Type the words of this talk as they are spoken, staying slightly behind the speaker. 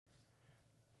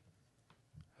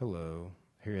Hello.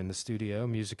 Here in the studio,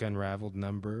 Music Unraveled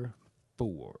number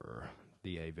 4,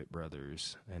 the Avett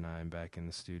Brothers. And I'm back in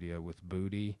the studio with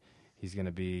Booty. He's going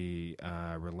to be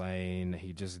relaying.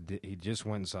 He just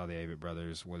went and saw the Avett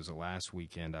Brothers. Was the last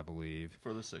weekend, I believe.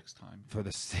 For the sixth time. For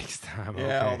the sixth time,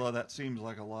 Yeah, okay. although that seems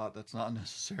like a lot, that's not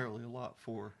necessarily a lot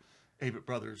for Avett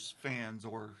Brothers fans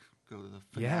or go to the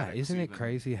fanatics. Yeah, isn't it even.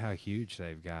 crazy how huge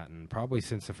they've gotten? Probably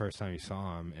since the first time you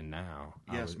saw them and now.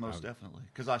 Yes, most definitely.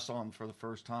 Because I saw them for the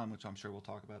first time, which I'm sure we'll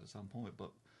talk about at some point,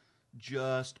 but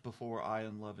just before I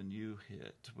Am Lovin' You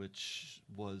hit, which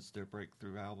was their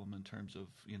breakthrough album in terms of,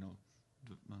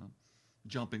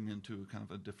 jumping into kind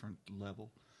of a different level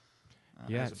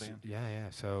as a band.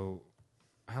 Yeah. So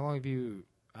how long have you...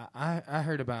 I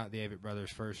heard about the Avett Brothers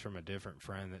first from a different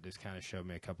friend that just kind of showed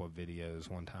me a couple of videos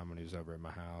one time when he was over at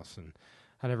my house, and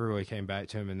I never really came back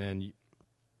to him. And then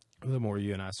the more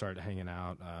you and I started hanging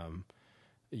out,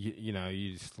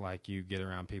 you just you get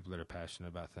around people that are passionate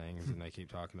about things, and they keep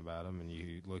talking about them, and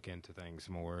you look into things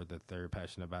more that they're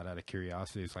passionate about out of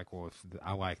curiosity. It's like, well, if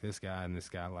I like this guy and this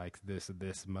guy likes this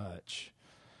much,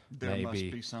 there must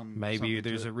be some. Maybe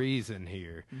there's a reason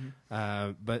here.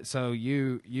 Mm-hmm. But so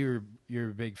you're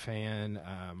a big fan.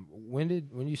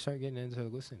 When you start getting into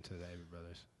listening to the Avett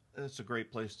Brothers? It's a great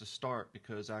place to start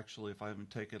because actually, if I even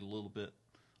take it a little bit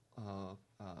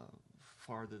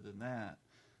farther than that,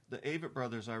 the Avett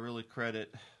Brothers I really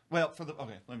credit. Well,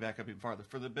 let me back up even farther.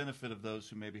 For the benefit of those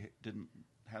who maybe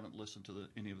haven't listened to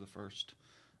any of the first.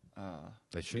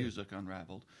 Music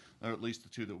Unraveled, or at least the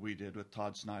two that we did with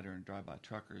Todd Snyder and Drive By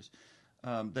Truckers,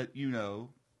 that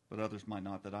but others might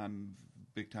not, that I'm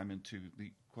big time into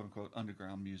the quote-unquote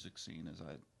underground music scene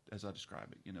as I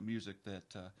describe it. Music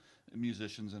that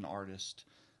musicians and artists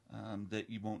that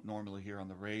you won't normally hear on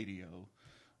the radio,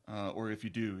 or if you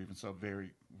do, even so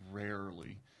very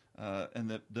rarely, and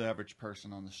that the average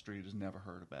person on the street has never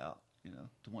heard about.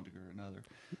 To one degree or another.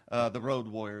 The road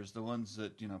warriors, the ones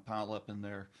that, pile up in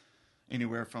there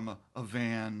anywhere from a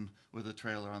van with a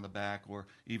trailer on the back or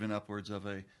even upwards of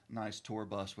a nice tour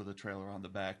bus with a trailer on the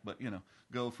back, but,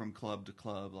 go from club to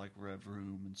club like Rev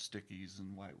Room and Stickies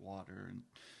and Whitewater and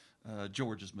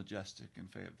George's Majestic in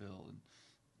Fayetteville and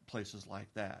places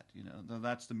like that.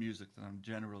 That's the music that I'm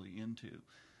generally into.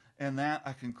 And that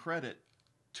I can credit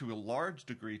to a large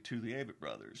degree to the Avett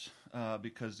Brothers,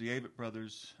 because the Avett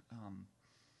Brothers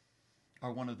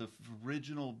are one of the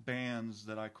original bands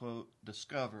that I, quote,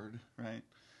 discovered, right,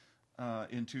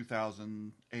 in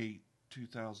 2008,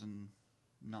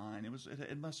 2009. It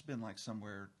must have been like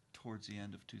somewhere towards the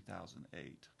end of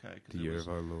 2008, okay? The year of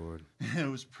our Lord. It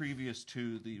was previous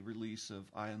to the release of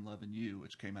I Am Lovin' You,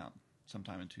 which came out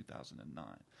sometime in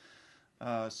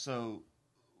 2009. So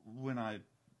when I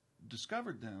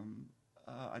discovered them,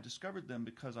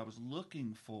 because I was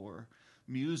looking for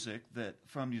music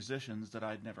from musicians that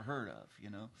I'd never heard of,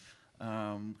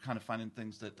 kind of finding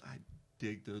things that I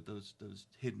dig, those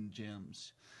hidden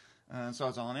gems. So I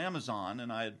was on Amazon,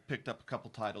 and I had picked up a couple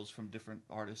titles from different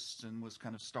artists and was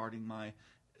kind of starting my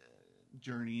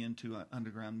journey into an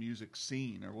underground music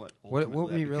scene, or what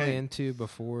were you really into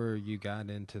before you got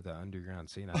into the underground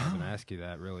scene? I haven't asked you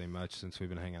that really much since we've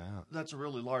been hanging out. That's a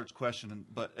really large question,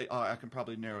 but I can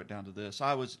probably narrow it down to this.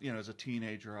 I was, as a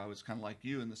teenager, I was kind of like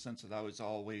you in the sense that I was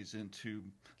always into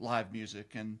live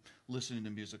music and listening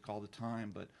to music all the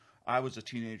time, but I was a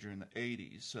teenager in the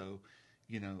 80s, so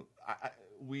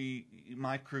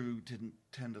my crew didn't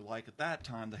tend to like at that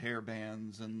time the hair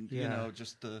bands and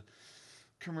just the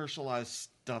commercialized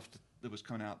stuff that was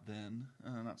coming out then.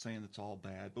 I'm not saying it's all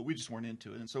bad, but we just weren't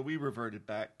into it. And so we reverted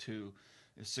back to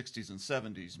 60s and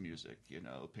 70s music,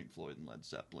 Pink Floyd and Led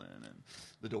Zeppelin and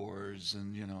The Doors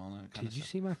and, all that kind of stuff. Did you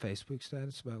see my Facebook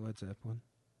status about Led Zeppelin?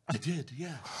 I did,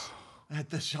 yes.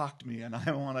 That shocked me, and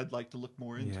I'd like to look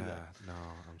more into that. No,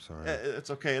 I'm sorry. It's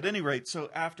okay. At any rate,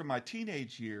 so after my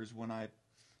teenage years, when I,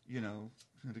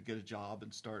 had to get a job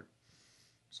and start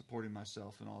supporting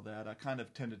myself and all that, I kind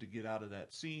of tended to get out of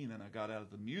that scene, and I got out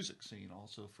of the music scene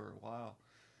also for a while.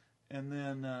 And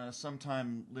then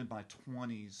sometime in my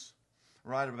 20s,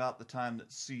 right about the time that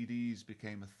CDs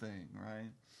became a thing,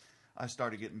 right? I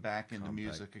started getting back into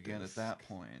music again at that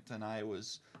point, and I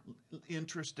was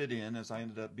interested in, as I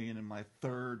ended up being in my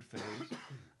third phase,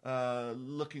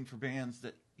 looking for bands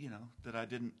that that I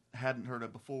hadn't heard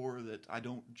of before, that I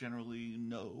don't generally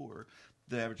know, or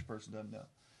the average person doesn't know.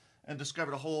 And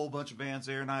discovered a whole bunch of bands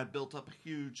there, and I had built up a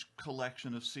huge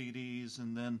collection of CDs,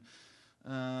 and then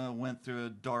went through a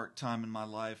dark time in my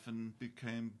life and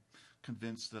became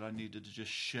convinced that I needed to just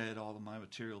shed all of my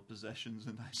material possessions,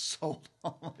 and I sold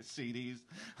all my CDs.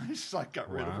 I just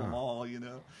got rid of them all, and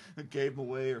gave them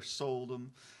away or sold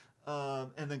them.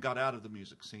 and then got out of the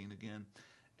music scene again.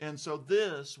 And so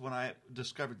this, when I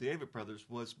discovered the Avett Brothers,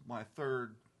 was my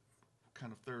third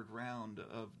round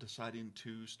of deciding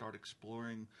to start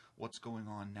exploring what's going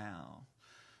on now.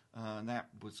 And that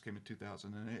came in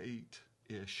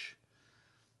 2008-ish.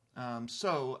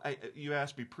 So you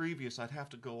asked me previous, I'd have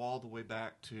to go all the way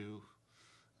back to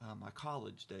my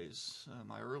college days,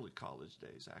 my early college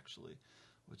days, actually,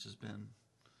 which has been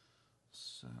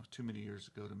too many years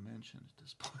ago to mention at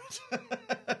this point.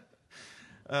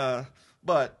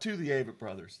 But to the Avett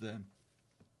Brothers, then.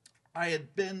 I had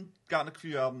gotten a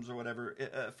few albums or whatever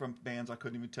from bands, I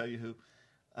couldn't even tell you who.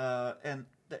 And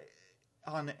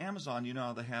on Amazon, you know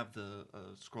how they have the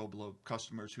scroll below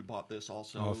customers who bought this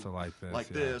also like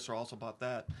this, or also bought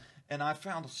that. And I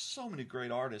found so many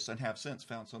great artists, and have since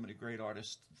found so many great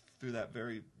artists through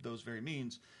those very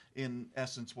means. In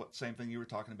essence, same thing you were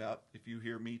talking about. If you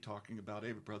hear me talking about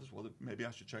Avett Brothers, well, maybe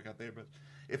I should check out the Avett Brothers.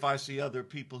 If I see other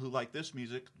people who like this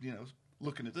music,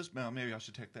 looking at this, well, maybe I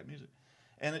should take that music.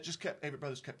 And it just Avett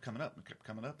Brothers kept coming up and kept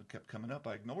coming up and kept coming up.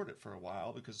 I ignored it for a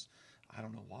while because I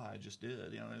don't know why, I just did.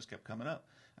 It just kept coming up.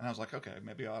 And I was like, okay,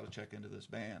 maybe I ought to check into this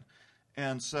band.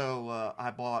 And so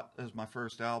I bought, as my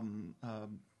first album,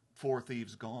 Four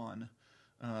Thieves Gone,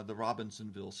 the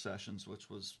Robinsonville Sessions, which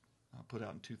was put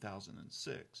out in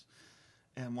 2006.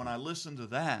 And when I listened to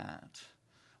that,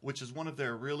 which is one of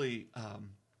their really,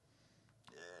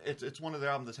 it's one of their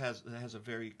albums that has a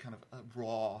very kind of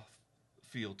raw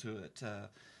feel to it,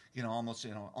 almost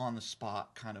on the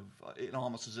spot kind of,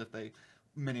 almost as if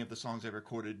many of the songs they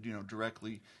recorded,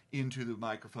 directly into the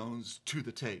microphones to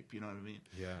the tape. You know what I mean?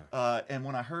 Yeah. And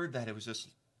when I heard that, it was just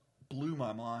blew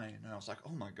my mind, and I was like,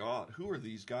 oh my God, who are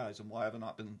these guys, and why have I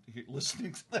not been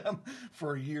listening to them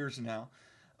for years now?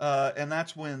 And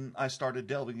that's when I started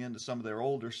delving into some of their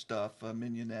older stuff,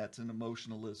 Mignonette and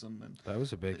Emotionalism. And that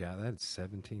was a big album. That had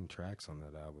 17 tracks on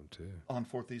that album, too. On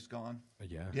Four Thieves Gone?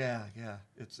 Yeah. Yeah.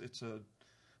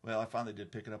 Well, I finally did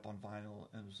pick it up on vinyl,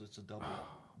 and it's a double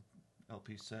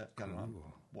LP set. Got it on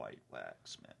white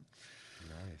wax, man.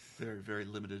 Nice. Very, very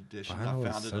limited edition. Vinyl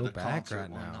I found is it so at a back concert right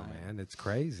one now, night. man. It's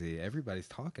crazy. Everybody's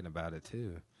talking about it,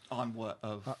 too. On what?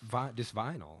 Just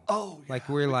vinyl. Oh, yeah. Like,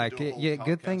 we're like, yeah,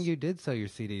 good thing you did sell your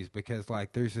CDs, because,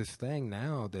 like, there's this thing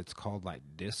now that's called, like,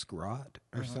 disc rot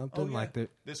or something. Oh, yeah. Like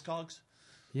Discogs?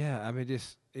 Yeah, I mean,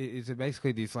 it's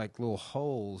basically these, like, little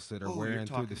holes that are wearing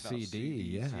through the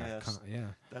CD. CDs, yeah, yes. Yeah.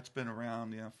 That's been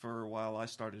around, for a while. I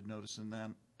started noticing that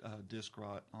disc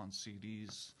rot on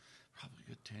CDs probably a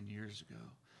good 10 years ago.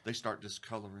 They start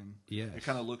discoloring. Yes. It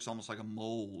kind of looks almost like a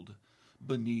mold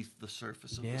beneath the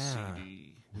surface of the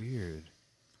CD. Weird.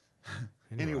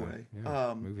 Anyway,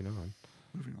 moving on.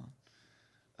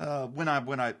 When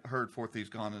I heard Four Thieves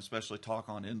Gone, and especially Talk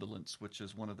on Indolence, which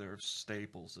is one of their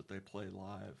staples that they play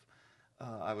live,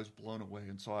 I was blown away,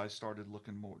 and so I started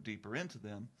looking more deeper into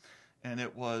them. And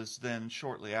it was then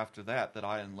shortly after that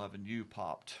I Am Lovin' You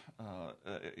popped,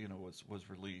 was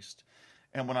released.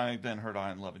 And when I then heard I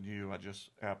Am Lovin' You, I just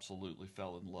absolutely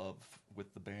fell in love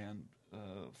with the band,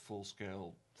 full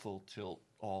scale, full tilt,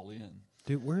 all in.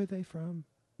 Dude, where are they from?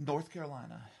 North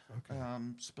Carolina. Okay.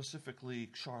 Specifically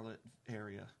Charlotte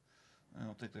area. I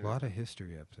don't think they're... A lot of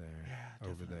history up there. Yeah,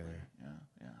 over there.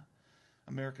 Yeah.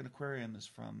 American Aquarium is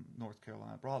from North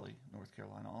Carolina, Raleigh, North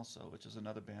Carolina also, which is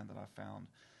another band that I found,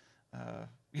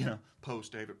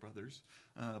 post Avett Brothers.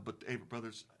 But Avett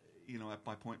Brothers, at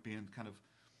my point being kind of,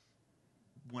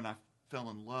 when I fell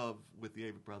in love with the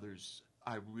Avett Brothers,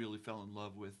 I really fell in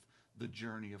love with the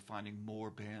journey of finding more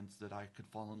bands that I could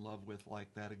fall in love with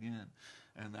like that again.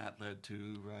 And that led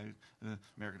to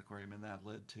American Aquarium, and that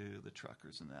led to the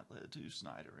Truckers, and that led to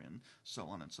Snyder, and so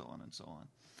on and so on and so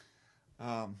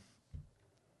on.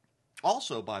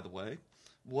 Also, by the way,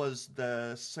 was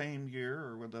the same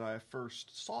year that I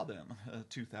first saw them,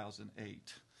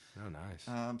 2008. Oh, nice.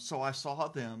 So I saw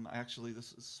them, actually,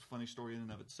 this is a funny story in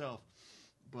and of itself,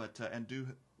 but and do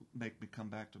make me come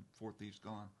back to Four Thieves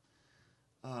Gone.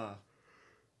 I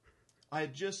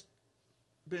had just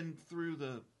been through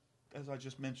as I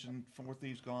just mentioned, Four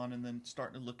Thieves Gone, and then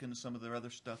starting to look into some of their other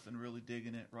stuff and really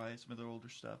digging it, right? Some of their older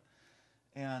stuff.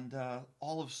 And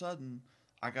all of a sudden,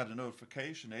 I got a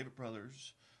notification, Avett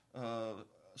Brothers,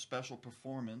 special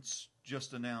performance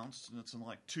just announced, and it's in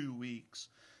like 2 weeks,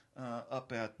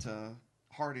 up at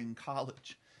Harding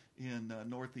College in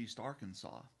Northeast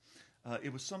Arkansas.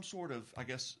 It was some sort of, I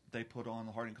guess the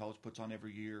Harding College puts on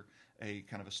every year a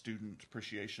kind of a student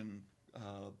appreciation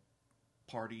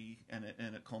party, and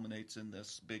it culminates in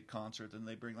this big concert. And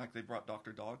they brought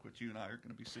Dr. Dog, which you and I are going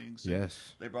to be seeing soon.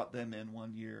 Yes. They brought them in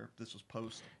one year. This was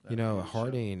post.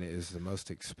 Harding is the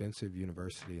most expensive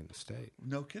university in the state.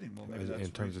 No kidding. Well, maybe that's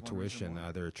in terms of tuition.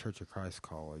 They're a Church of Christ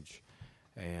college.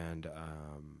 And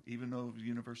even though the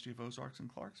University of Ozarks in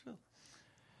Clarksville,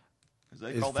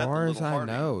 as far as I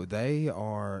know, they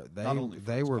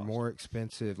were more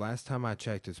expensive. Last time I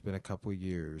checked, it's been a couple of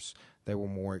years. They were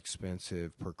more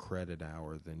expensive per credit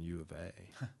hour than U of A.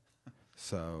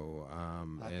 So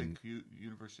I think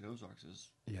University of Ozarks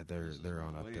is they're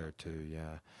on up there too.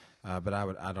 Yeah, but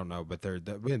I don't know. But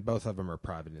both of them are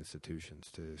private institutions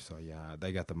too. So yeah,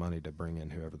 they got the money to bring in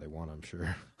whoever they want, I'm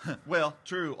sure. Well,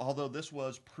 true. Although this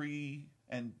was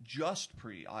just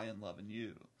pre I Am Loving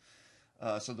You,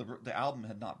 so the album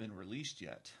had not been released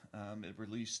yet. It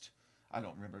released, I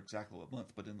don't remember exactly what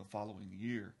month, but in the following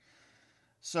year.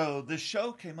 So this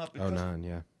show came up because 2009,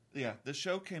 yeah. Yeah, this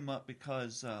show came up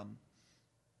because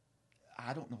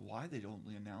I don't know why they'd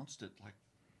only announced it like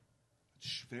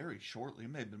very shortly.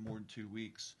 It may have been more than 2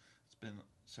 weeks. It's been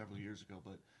several years ago,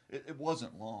 but it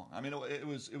wasn't long. I mean, it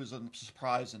was a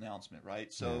surprise announcement,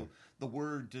 right? So the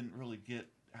word didn't really get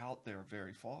out there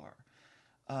very far.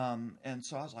 And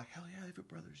so I was like, hell yeah, Avett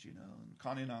Brothers, And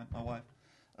Connie and I, my wife,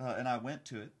 and I went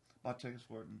to it, bought tickets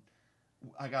for it, and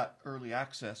I got early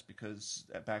access because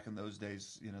back in those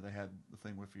days, they had the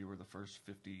thing where if you were the first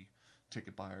 50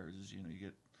 ticket buyers, you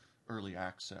get early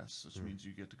access, which means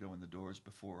you get to go in the doors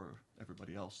before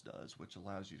everybody else does, which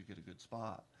allows you to get a good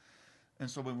spot. And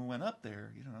so when we went up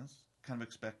there, I was kind of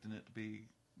expecting it to be,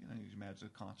 you imagine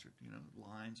a concert,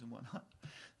 lines and whatnot.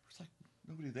 It's like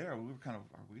nobody there. We were kind of,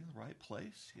 are we in the right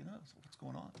place? So what's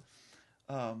going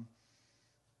on?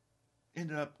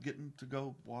 Ended up getting to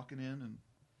go walking in and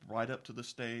right up to the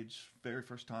stage, very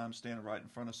first time, standing right in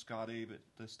front of Scott Avett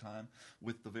this time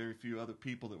with the very few other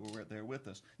people that were there with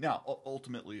us. Now,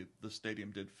 ultimately, the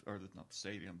stadium not the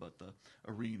stadium, but the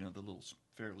arena, the little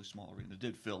fairly small arena,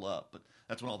 did fill up, but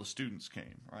that's when all the students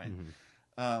came, right?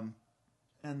 Mm-hmm.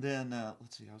 And then,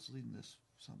 let's see, I was leading this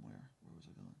somewhere. Where was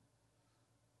I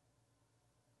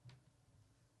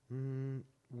going?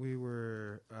 We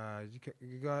were,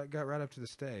 you got right up to the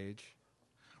stage.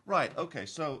 Right. Okay.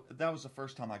 So that was the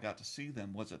first time I got to see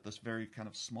them. Was at this very kind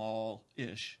of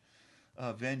small-ish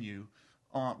venue,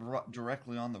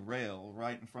 directly on the rail,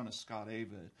 right in front of Scott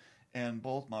Avett, and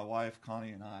both my wife Connie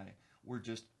and I were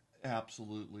just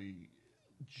absolutely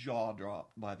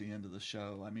jaw-dropped by the end of the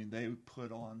show. I mean, they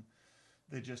put on,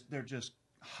 they're just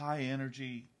high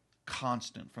energy,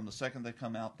 constant from the second they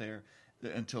come out there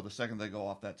until the second they go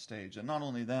off that stage. And not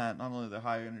only that, not only they're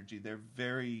high energy, they're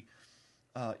very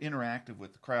interactive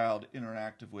with the crowd,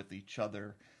 interactive with each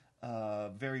other,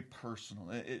 very personal.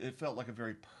 It felt like a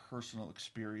very personal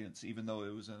experience, even though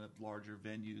it was in a larger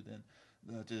venue than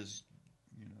that is,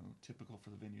 typical for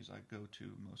the venues I go to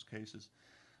in most cases.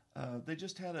 They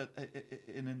just had an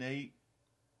innate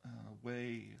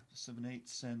innate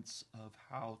sense of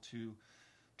how to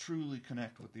truly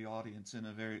connect with the audience in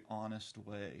a very honest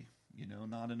way,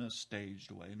 not in a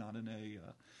staged way, not in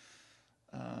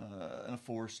a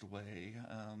forced way,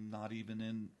 not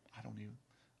even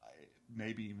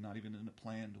maybe not even in a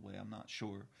planned way, I'm not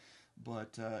sure,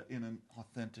 but in an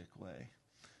authentic way.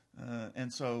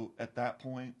 And so at that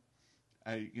point,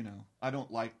 I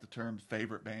don't like the term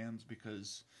favorite bands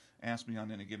because ask me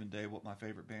on any given day what my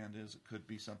favorite band is, it could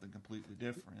be something completely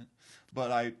different.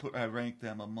 But I rank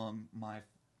them among my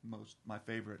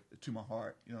favorite to my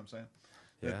heart. You know what I'm saying?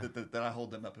 Yeah. That I hold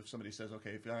them up. If somebody says,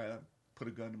 okay, if I put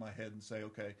a gun to my head and say,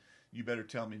 okay, you better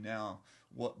tell me now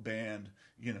what band,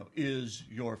 is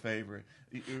your favorite.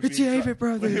 It's the Avett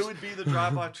Brothers. It would be the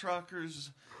Drive-By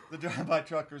Truckers,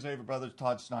 Avett Brothers,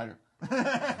 Todd Snyder.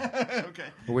 Okay.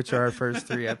 Which are our first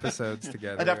 3 episodes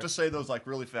together. I'd have to say those like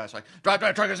really fast, like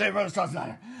Drive-By Truckers, Avett Brothers, Todd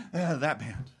Snyder. That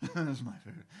band is my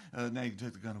favorite. Now you can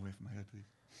take the gun away from my head, please.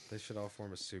 They should all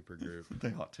form a super group.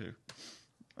 They ought to.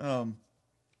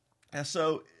 And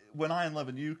so when I Am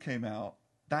Loving You came out,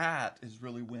 that is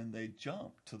really when they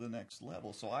jumped to the next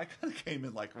level. So I kind of came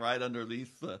in like right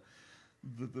underneath the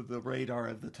radar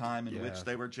of the time in which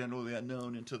they were generally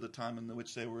unknown into the time in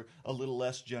which they were a little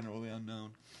less generally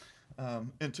unknown.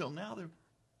 Until now,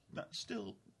 they're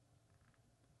still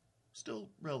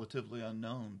relatively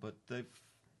unknown, but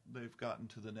they've gotten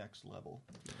to the next level.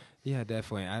 Yeah,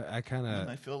 definitely. I kind of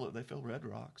they fill Red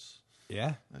Rocks.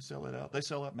 Yeah, they sell it out. They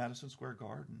sell out Madison Square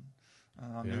Garden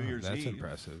on New Year's Eve. That's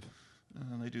impressive.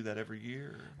 They do that every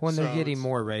year. Well, they're getting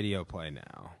more radio play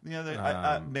now.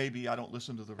 Yeah, maybe I don't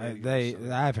listen to the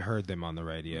radio. I've heard them on the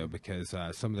radio because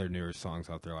some of their newer songs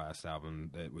off their last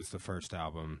album, it was the first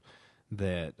album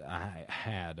that I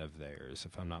had of theirs,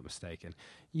 if I'm not mistaken.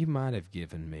 You might have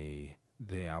given me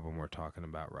the album we're talking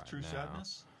about right True now.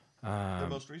 Sadness? Their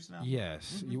most recent album?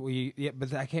 Yes. Yeah,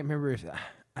 but I can't remember if...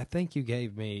 I think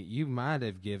you might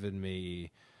have given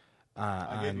me...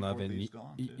 I gave you Love Before and Thieves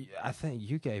Gone, too. I think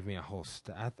you gave me a whole...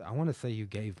 I want to say you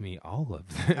gave me all of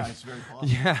them. Yeah, it's very possible.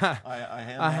 Yeah.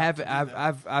 I have.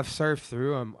 I've surfed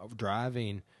through them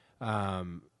driving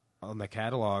on the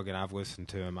catalog, and I've listened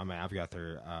to them. I mean, I've got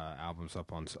their albums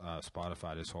up on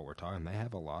Spotify. That's what we're talking. They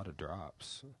have a lot of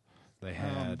drops. They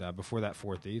had before that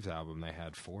Four Thieves album, they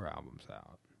had 4 albums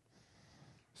out.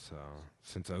 So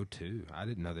since 2002, I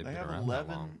didn't know they'd been around that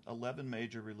long. 11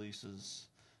 major releases.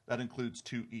 That includes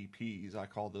 2 EPs. I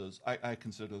call those. I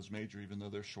consider those major, even though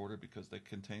they're shorter, because they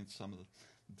contain some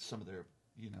of their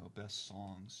best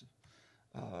songs,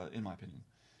 in my opinion.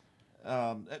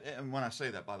 And when I say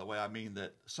that, by the way, I mean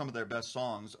that some of their best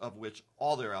songs, of which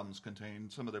all their albums contain,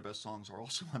 some of their best songs are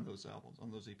also on those albums, on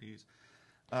those EPs.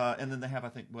 And then they have, I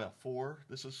think, 4.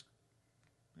 This is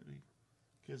maybe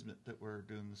Kismet that we're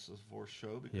doing this as a 4th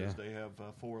show, because they have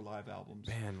 4 live albums.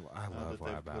 Man, I love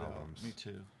live albums. Me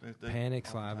too.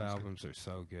 Panic's live albums are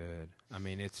so good. I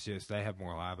mean, it's just they have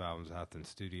more live albums out than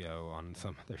studio on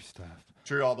some of their stuff.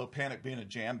 True, although Panic being a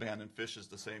jam band, and Fish is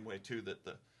the same way too, that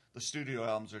the studio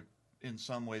albums are, in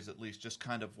some ways at least, just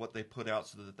kind of what they put out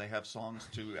so that they have songs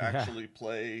to actually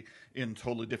play in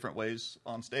totally different ways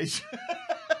on stage.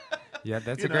 Yeah,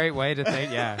 that's a great way to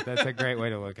think. Yeah, that's a great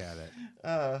way to look at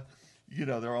it.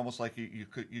 They're almost like you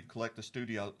collect the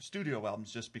studio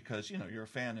albums just because you're a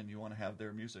fan and you want to have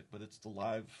their music, but it's the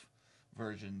live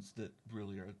versions that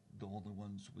really are the only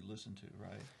ones we listen to,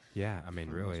 right? Yeah, I mean,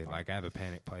 really, like I have a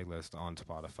Panic playlist on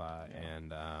Spotify,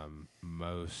 and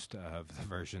most of the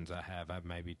versions I have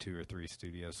maybe 2 or 3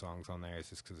 studio songs on there. It's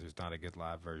just because there's not a good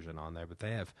live version on there, but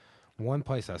they have. One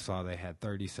place I saw they had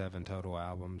 37 total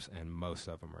albums, and most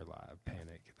of them are live.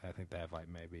 Panic. I think they have like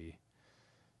maybe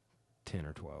 10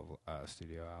 or 12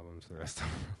 studio albums. The rest of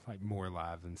them are like more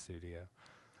live than studio.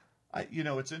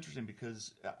 It's interesting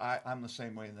because I'm the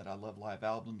same way in that I love live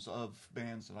albums of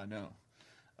bands that I know.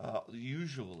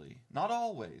 Usually, not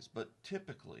always, but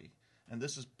typically, and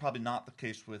this is probably not the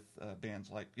case with bands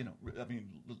like,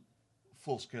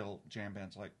 full-scale jam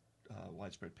bands like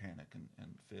Widespread Panic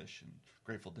and Fish and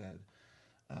Grateful Dead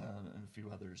and a few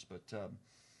others, but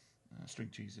String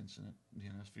Cheese Incident,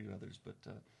 a few others, but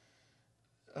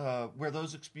where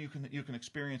those you can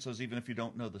experience those even if you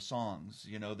don't know the songs,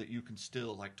 that you can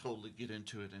still like totally get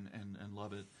into it and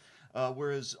love it.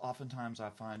 Whereas oftentimes I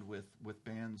find with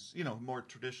bands, more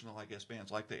traditional, I guess,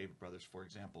 bands like the Avett Brothers, for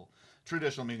example.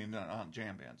 Traditional meaning not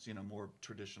jam bands, more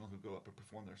traditional, who go up and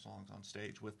perform their songs on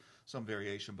stage with some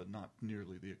variation, but not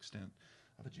nearly the extent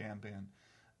of a jam band.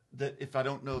 That if I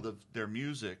don't know their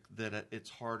music, that it's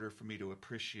harder for me to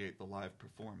appreciate the live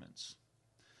performance.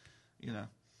 Yeah,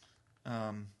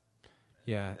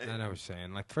 I know what you're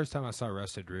saying. Like, the first time I saw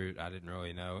Rusted Root, I didn't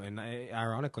really know. And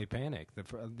ironically, Panic. The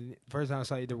first time I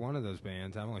saw either one of those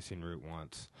bands, I've only seen Root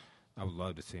once. I would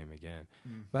love to see them again.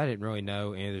 But I didn't really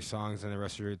know any of their songs. And the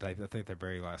Rusted Root, I think their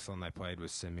very last song they played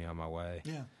was Send Me On My Way.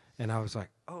 Yeah. And I was like,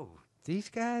 oh, these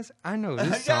guys? I know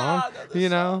this song.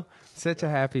 Song. Such a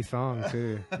happy song,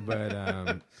 too.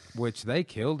 But, which they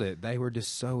killed it. They were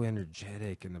just so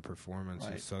energetic in the performances.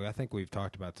 Right. So I think we've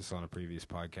talked about this on a previous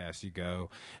podcast. You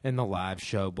go, and the live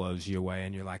show blows you away,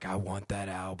 and you're like, I want that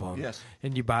album. Yes.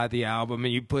 And you buy the album,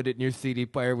 and you put it in your CD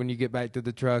player when you get back to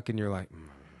the truck, and you're like,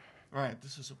 right,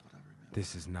 this isn't what I remember.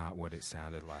 This is not what it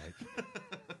sounded like.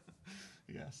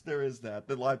 Yes, there is that.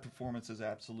 The live performance is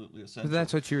absolutely essential. But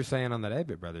that's what you were saying on that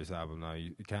Avett Brothers album, though.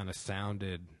 You kind of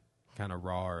sounded kind of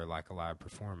raw or like a live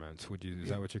performance. Is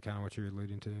that what you're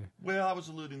alluding to? Well, I was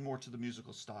alluding more to the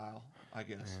musical style, I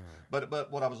guess. Yeah.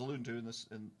 But what I was alluding to in this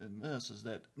is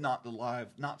that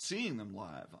not seeing them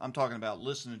live. I'm talking about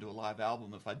listening to a live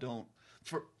album. If I don't,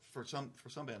 for some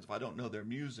bands, if I don't know their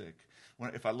music,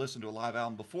 if I listen to a live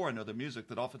album before I know their music,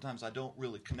 that oftentimes I don't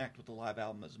really connect with the live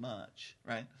album as much,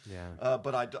 right? Yeah.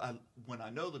 But I when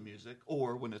I know the music,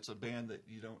 or when it's a band that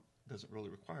doesn't really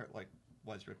require it, like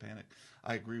Widespread Panic,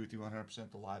 I agree with you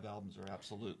 100%. The live albums are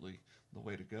absolutely the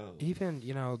way to go. Even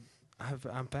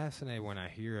I'm fascinated when I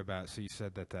hear about. So you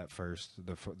said that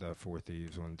the Four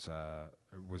Thieves ones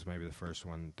was maybe the first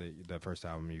one, the first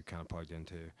album you kind of plugged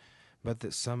into, but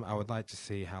I would like to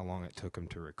see how long it took them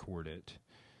to record it.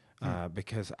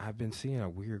 Because I've been seeing a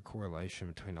weird correlation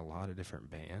between a lot of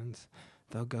different bands.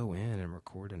 They'll go in and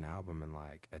record an album in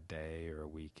like a day or a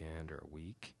weekend or a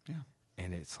week. Yeah.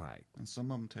 And it's like... And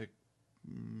some of them take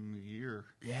a year.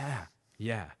 Yeah.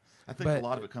 I think a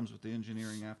lot of it comes with the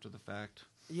engineering after the fact.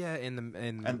 Yeah, and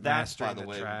that's by the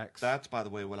way, tracks. that's by the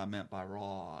way what I meant by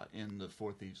raw in the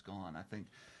Four Thieves Gone. I think,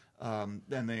 and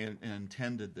they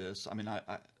intended this. I mean, I'm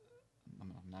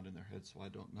not in their head, so I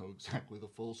don't know exactly the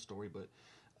full story, but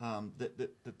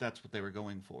that's what they were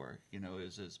going for.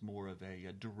 Is more of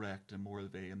a direct and more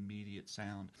of a immediate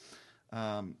sound,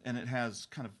 and it has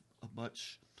kind of a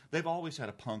much. They've always had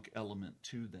a punk element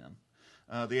to them.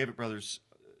 The Avett Brothers,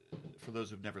 for those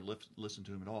who've never listened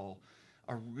to them at all,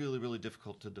 are really, really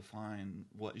difficult to define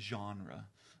what genre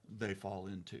they fall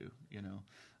into.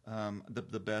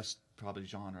 The best probably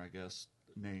genre, I guess,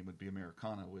 name would be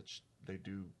Americana, which they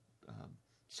do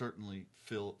certainly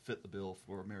fit the bill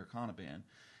for Americana band.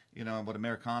 And what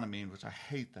Americana means, which I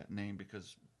hate that name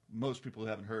because most people who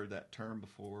haven't heard that term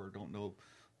before or don't know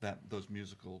that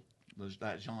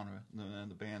that genre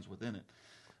and the bands within it,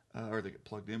 or they get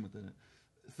plugged in within it.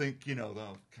 Think, the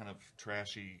kind of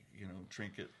trashy,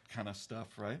 trinket kind of stuff,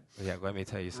 right? Yeah, let me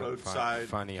tell you something roadside,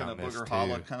 funny kind on of this booger too.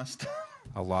 holla kind of stuff.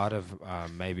 A lot of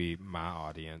maybe my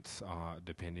audience,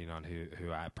 depending on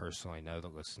who I personally know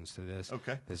that listens to this,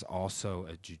 Okay. there's also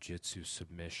a jiu-jitsu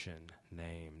submission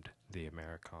named the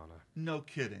Americana. No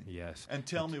kidding. Yes. And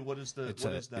tell me, what is that?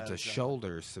 It's a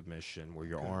shoulder submission where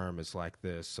your arm is like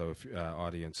this. So, if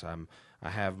audience, I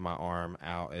have my arm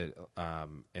out,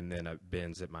 and then it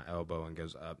bends at my elbow and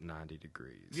goes up 90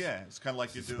 degrees. Yeah, it's kind of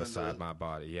like you're doing beside my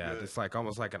body. Yeah, it's like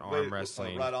almost like an arm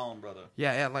wrestling. Right on, brother.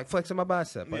 Yeah, like flexing my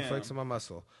bicep, like flexing my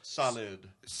muscle. Solid.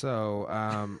 So,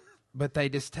 but they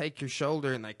just take your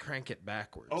shoulder and they crank it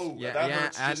backwards. Oh, yeah, that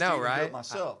hurts I just know, to even do right? it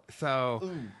myself.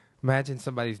 So, imagine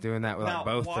somebody's doing that with now,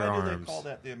 both their arms. Why do they call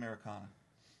that the Americana?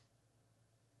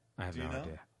 I have no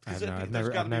idea. I've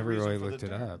never really looked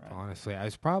it up. Right? Honestly,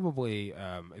 it's probably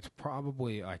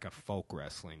like a folk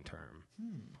wrestling term.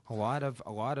 A lot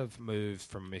of moves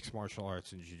from mixed martial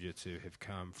arts and jiu-jitsu have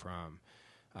come from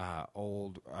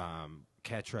old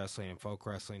catch wrestling and folk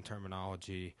wrestling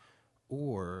terminology,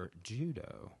 or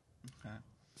judo. Okay.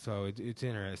 So it's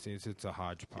interesting. It's a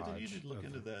hodgepodge. Yeah, you should look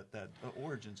into the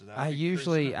origins of that.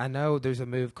 I know there's a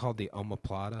move called the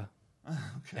omoplata.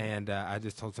 Okay. And I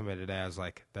just told somebody today, I was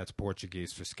like, that's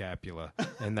Portuguese for scapula.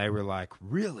 And they were like,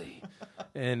 really?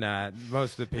 And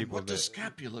most of the people. What does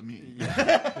scapula mean?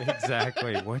 Yeah,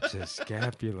 exactly. What's a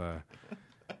scapula?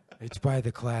 It's by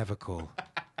the clavicle.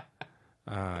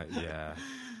 Yeah.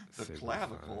 The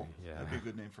clavicle? Yeah. That'd be a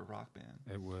good name for a rock band.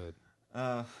 It would.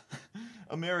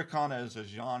 Americana as a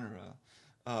genre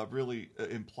really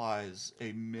implies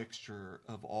a mixture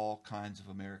of all kinds of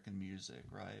American music,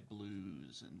 right?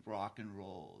 Blues and rock and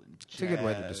roll and jazz. It's a good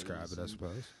way to describe it, I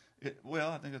suppose.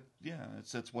 I think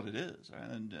that's what it is, right?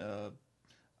 And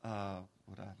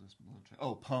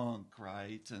punk,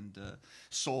 right? And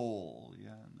soul,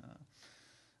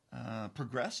 and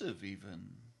progressive even.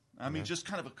 I mean, just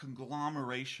kind of a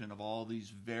conglomeration of all these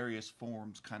various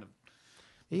forms, kind of.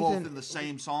 Both in the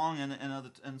same song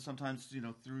and sometimes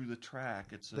through the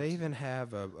track. They even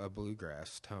have a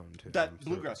bluegrass tone to that them.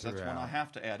 Bluegrass. That's one I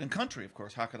have to add. And country, of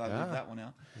course. How could I leave that one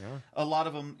out? Yeah. A lot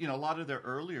of them, a lot of their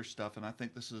earlier stuff, and I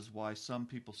think this is why some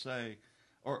people say,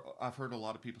 or I've heard a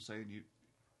lot of people say, and you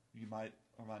might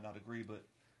or might not agree, but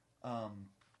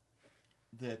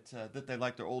that they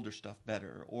like their older stuff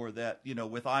better, or that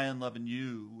with I Am Loving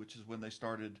You, which is when they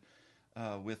started.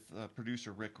 With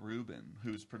producer Rick Rubin,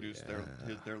 who's produced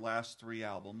their last 4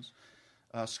 albums.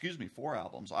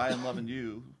 I Am Loving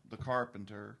You, The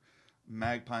Carpenter,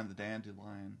 Magpie and the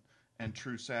Dandelion, and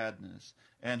True Sadness,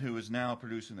 and who is now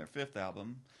producing their 5th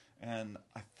album. And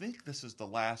I think this is the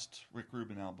last Rick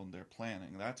Rubin album they're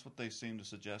planning. That's what they seem to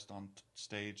suggest on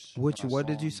stage. What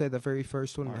did you say the very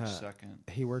first one? March 2nd.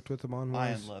 He worked with them on.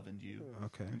 I Am Loving You.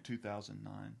 Okay. In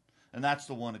 2009, and that's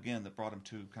the one again that brought him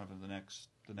to kind of the next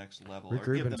level. Rick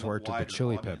Rubin's worked with the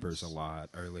Chili Peppers a lot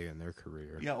early in their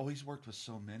career. Yeah, he's worked with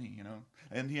so many,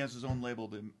 and he has his own label,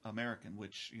 The American,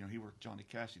 which he worked with Johnny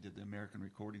Cash. He did the American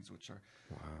recordings, which are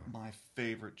my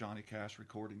favorite Johnny Cash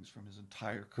recordings from his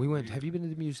entire career. Have you been to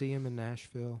the museum in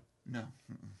Nashville? No.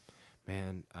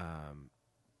 Man,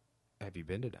 have you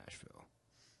been to Nashville?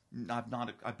 I've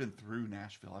not. I've been through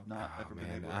Nashville. I've not ever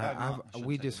been able.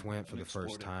 We just went for the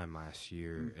first time last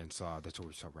year and that's where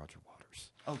we saw Roger Waters.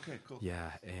 Okay, cool.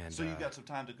 Yeah, and so you got some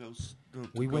time to go.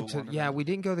 We went to we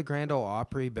didn't go to the Grand Ole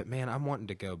Opry, but man, I'm wanting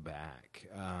to go back.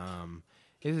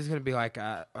 This is going to be like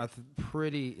a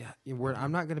pretty.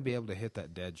 I'm not going to be able to hit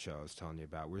that Dead show I was telling you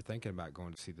about. We're thinking about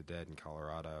going to see the Dead in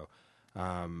Colorado.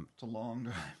 It's a long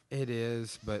drive. It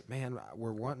is, but man,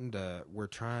 we're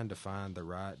trying to find the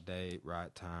right date,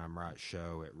 right time, right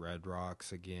show at Red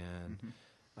Rocks again.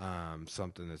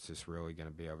 something that's just really going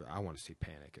to be over. I want to see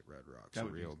Panic at Red Rocks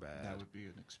real bad. That would be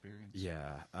an experience.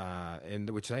 Yeah, and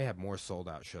which they have more sold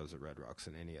out shows at Red Rocks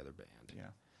than any other band. Yeah.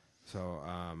 So,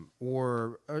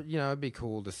 or it'd be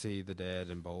cool to see the Dead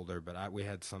in Boulder, but we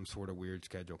had some sort of weird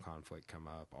schedule conflict come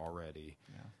up already.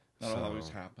 Yeah, that always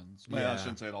happens. Well, I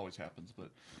shouldn't say it always happens, but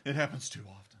it happens too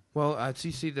often. Well,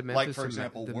 you see the Memphis, like for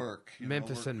example, work.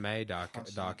 Memphis in May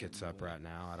docket's up right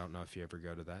now. I don't know if you ever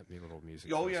go to that little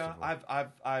music. Oh festival. yeah,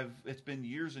 I've. It's been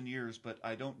years and years, but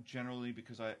I don't generally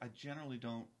because I generally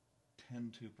don't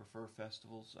tend to prefer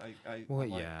festivals. I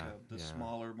like the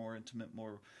smaller, more intimate,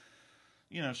 more.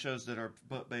 Shows that are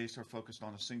based or focused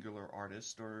on a singular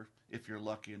artist, or if you're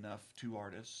lucky enough, 2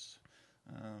 artists.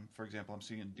 For example, I'm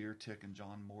seeing Deer Tick and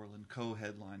John Moreland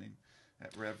co-headlining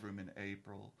at Rev Room in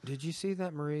April. Did you see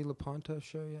that Marie Laponto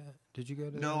show yet? Did you go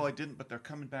to that? No, I didn't, but they're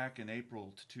coming back in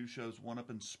April to 2 shows, one up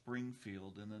in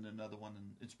Springfield and then another one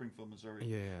in Springfield, Missouri.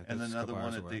 Yeah, and then another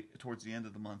one towards the end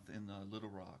of the month in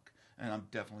Little Rock. And I'm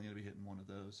definitely going to be hitting one of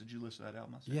those. Did you listen to that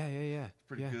album? Yeah. It's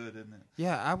pretty good, isn't it?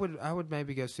 Yeah, I would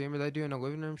maybe go see them. Are they doing a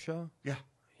living room show? Yeah.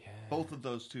 Both of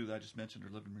those 2 that I just mentioned are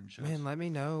living room shows. Man, let me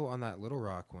know on that Little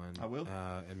Rock one. I will.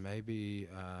 And maybe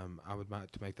I would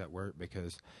like to make that work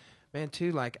because, man,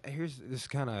 too, like, here's this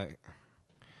kind of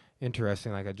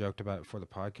interesting. Like, I joked about it for the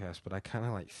podcast, but I kind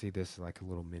of like see this like a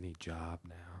little mini job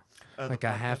now. Like,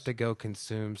 I have to go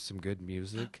consume some good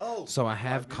music. So I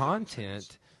have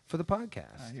content for the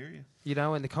podcast. I hear you.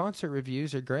 And the concert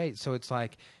reviews are great. So it's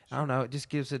like, I don't know, it just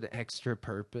gives it an extra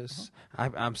purpose.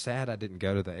 I'm sad I didn't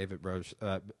go to the Avett Brothers.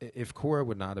 If Cora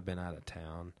would not have been out of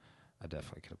town, I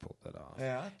definitely could have pulled that off.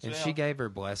 Yeah. And she gave her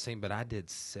blessing, but I did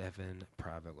 7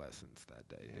 private lessons that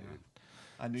day, dude.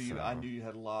 I knew you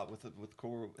had a lot with it. With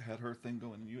Cora had her thing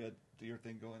going, and you had your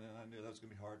thing going, and I knew that was going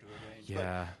to be hard to arrange.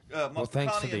 Yeah. But,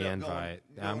 thanks for the invite.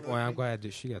 I'm glad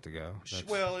that she got to go.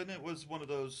 Well, and it was one of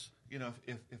those.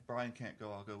 If Brian can't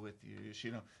go, I'll go with you.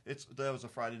 That was a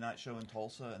Friday night show in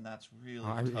Tulsa, and that's really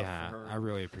tough for her. I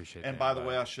really appreciate it. And by the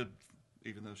way, I should,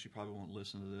 even though she probably won't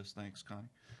listen to this, thanks, Connie.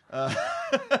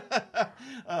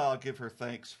 I'll give her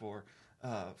thanks for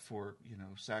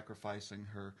sacrificing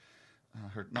her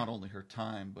not only her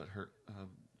time but her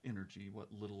energy, what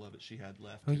little of it she had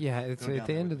left. Well, yeah, it's at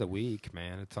the end of the week,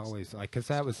 man. It's always like, because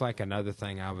that was like another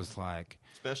thing I was like,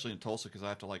 especially in Tulsa, because I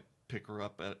have to like pick her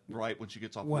up right when she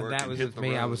gets off work. Well, that was with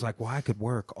me. I was like, well, I could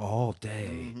work all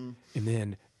day, and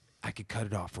then I could cut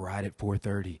it off right at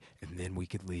 4:30, and then we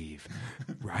could leave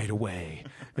right away.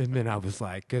 And then I was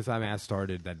like, because I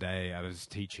started the day, I was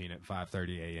teaching at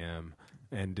 5:30 a.m.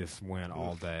 and just went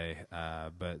all day.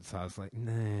 But so I was like,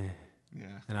 nah. Yeah.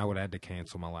 And I would have had to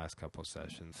cancel my last couple of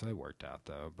sessions. So it worked out,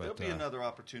 though. But there'll be another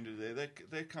opportunity.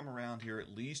 They come around here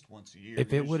at least once a year.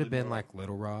 If it would have been like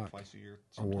Little Rock twice a year,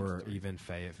 or even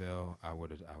Fayetteville, I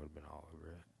would have been all over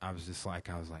it. I was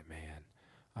like, man,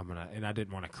 and I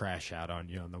didn't want to crash out on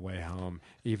you on the way home,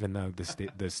 even though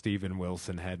the Steven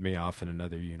Wilson had me off in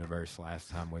another universe last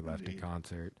time we left a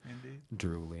concert. Indeed.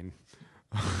 Drooling.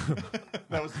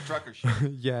 That was the trucker show.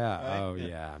 Yeah. Right? Oh,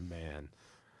 yeah, man.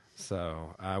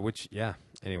 So,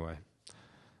 anyway.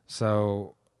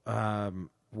 So,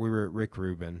 we were at Rick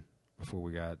Rubin before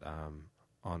we got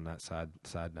on that side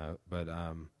note, but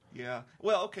yeah.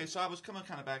 Well, okay, so I was coming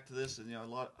kind of back to this, and a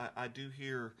lot I do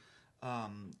hear a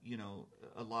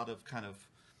lot of kind of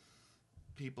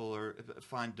people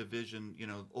find division,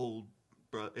 old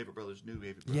Avett Brothers, new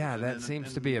Avett Brothers. Yeah, that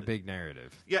seems to be a big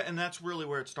narrative. Yeah, and that's really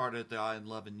where it started at the I Am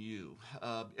Loving You.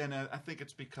 And I think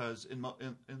it's because, in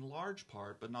large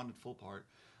part, but not in full part,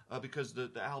 because the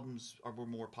albums were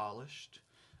more polished.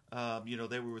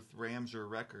 They were with Ramser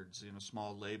Records,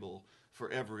 small label, for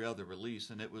every other release,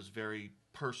 and it was very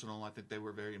personal. I think they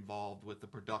were very involved with the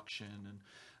production, and,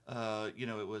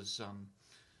 it was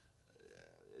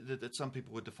that some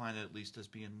people would define it at least as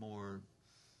being more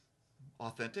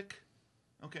authentic.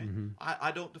 Okay,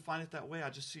 I don't define it that way.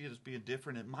 I just see it as being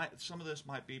different. Some of this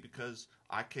might be because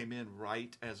I came in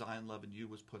right as I Am Loving You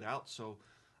was put out, so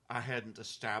I hadn't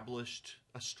established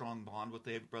a strong bond with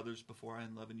the Avett Brothers before I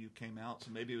Am Loving You came out. So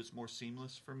maybe it was more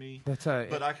seamless for me. That's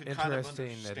but I could interesting kind of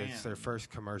understand that it's their first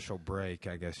commercial break,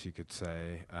 I guess you could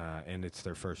say, and it's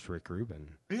their first Rick Rubin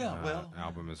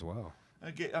album as well.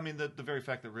 I mean, the very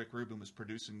fact that Rick Rubin was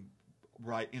producing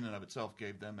right in and of itself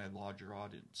gave them a larger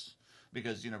audience.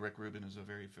 Because, Rick Rubin is a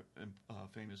very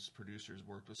famous producer, has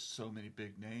worked with so many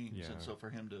big names. And so for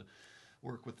him to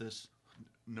work with this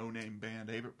no-name band,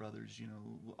 Avett Brothers,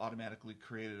 automatically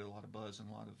created a lot of buzz and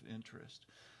a lot of interest.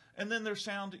 And then their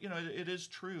sound, it is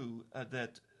true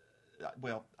that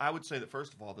well, I would say that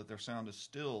first of all that their sound is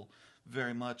still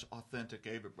very much authentic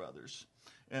Avett Brothers,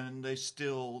 and they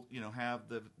still have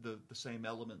the same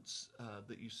elements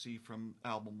that you see from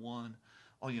album one,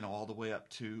 all the way up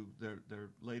to their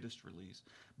latest release.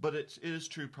 But it is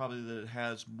true probably that it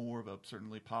has more of a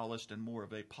certainly polished and more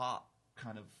of a pop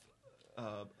kind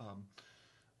of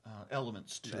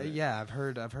elements to it. Yeah, I've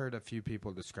heard a few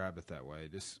people describe it that way.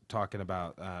 Just talking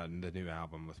about the new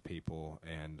album with people,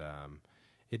 and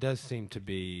it does seem to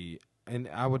be. And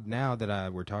I would, now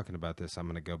that we're talking about this, I'm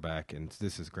going to go back, and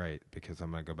this is great because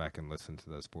I'm going to go back and listen to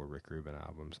those 4 Rick Rubin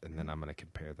albums, and then I'm going to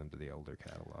compare them to the older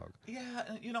catalog. Yeah,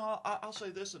 I'll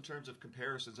say this in terms of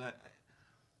comparisons.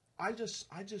 I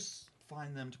just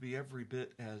find them to be every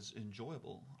bit as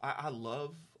enjoyable. I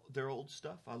love their old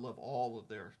stuff. I love all of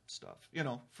their stuff.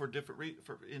 For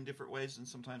in different ways, and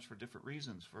sometimes for different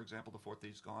reasons. For example, The Fourth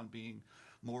He's Gone being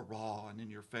more raw and in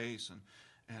your face, and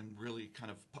really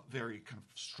kind of very kind of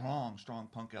strong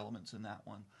punk elements in that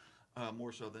one,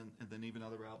 more so than even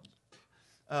other albums.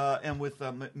 And with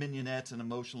Mignonette and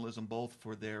Emotionalism, both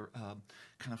for their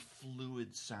kind of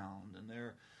fluid sound and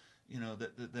their,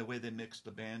 the way they mix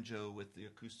the banjo with the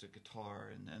acoustic guitar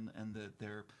and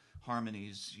their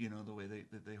harmonies, the way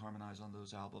they harmonize on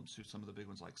those albums. Some of the big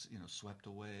ones like Swept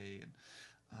Away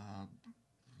and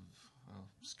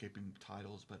escaping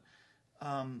titles, but.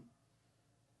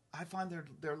 I find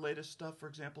their latest stuff, for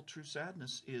example, True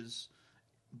Sadness, is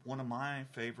one of my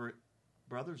favorite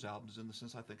Brothers albums, in the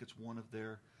sense I think it's one of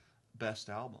their best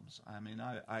albums. I mean,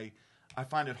 I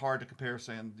find it hard to compare,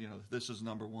 saying, this is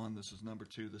number 1, this is number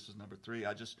 2, this is number 3.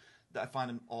 I find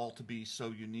them all to be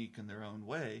so unique in their own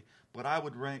way. But I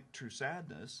would rank True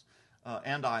Sadness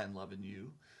and I Am Loving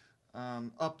You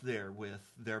up there with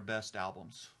their best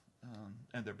albums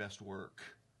and their best work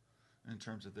in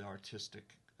terms of the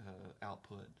artistic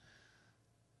output.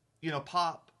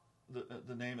 Pop,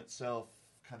 the name itself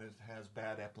kind of has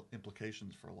bad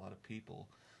implications for a lot of people.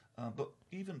 But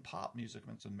even pop music,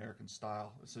 it's an American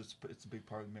style. It's a big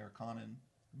part of Americana in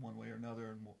one way or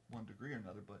another, in one degree or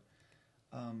another. But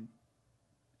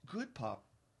good pop,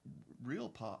 real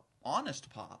pop, honest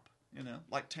pop,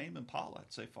 like Tame Impala,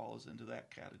 I'd say falls into that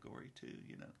category too.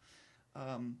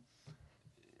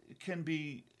 It can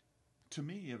be, to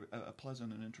me, a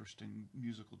pleasant and interesting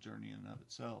musical journey in and of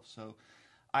itself. So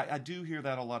I do hear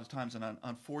that a lot of times, and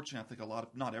unfortunately, I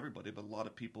think not everybody, but a lot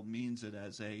of people means it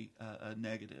as a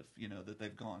negative, that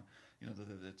they've gone, that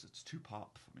it's too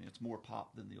pop for me. It's more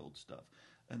pop than the old stuff.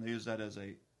 And they use that as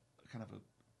a kind of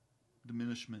a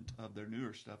diminishment of their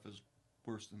newer stuff as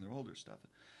worse than their older stuff.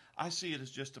 I see it as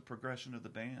just a progression of the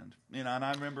band. And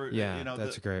I remember,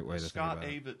 that's a great way to Scott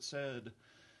think about it. Avett said,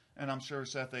 and I'm sure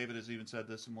Seth Avett has even said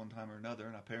this in one time or another,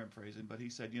 and I paraphrase him, but he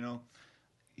said,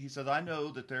 he said, I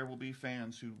know that there will be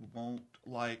fans who won't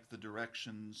like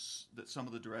some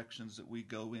of the directions that we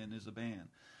go in as a band.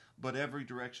 But every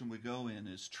direction we go in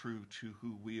is true to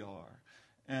who we are.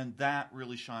 And that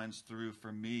really shines through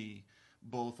for me,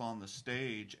 both on the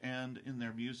stage and in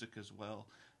their music as well.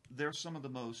 They're some of the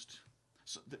most,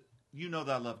 that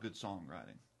I love good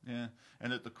songwriting. Yeah,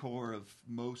 and at the core of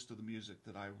most of the music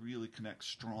that I really connect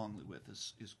strongly with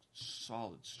is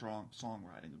solid, strong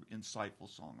songwriting, insightful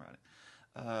songwriting.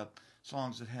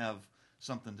 Songs that have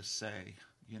something to say,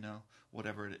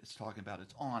 whatever it's talking about.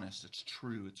 It's honest, it's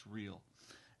true, it's real.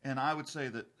 And I would say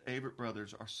that Avett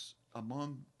Brothers are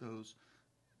among those.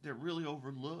 They're really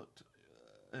overlooked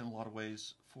in a lot of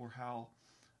ways for how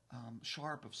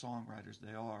sharp of songwriters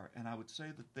they are. And I would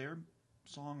say that their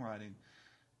songwriting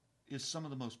is some of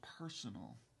the most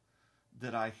personal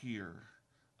that I hear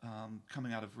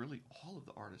coming out of really all of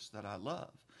the artists that I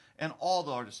love. And all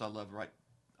the artists I love,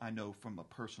 I know from a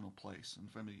personal place,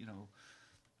 and from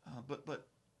but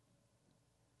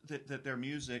that their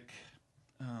music,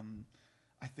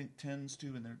 I think, tends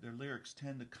to, and their lyrics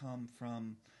tend to come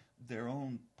from their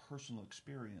own personal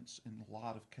experience in a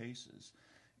lot of cases,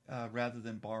 rather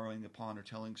than borrowing upon or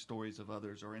telling stories of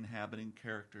others or inhabiting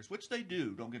characters, which they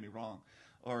do. Don't get me wrong,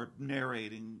 or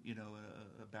narrating,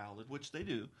 a ballad, which they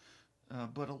do.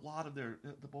 But a lot of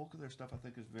the bulk of their stuff, I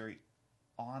think, is very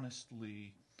honest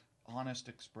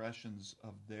expressions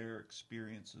of their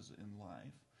experiences in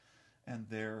life, and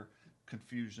their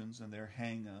confusions and their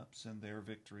hang-ups and their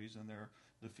victories and their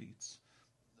defeats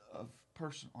on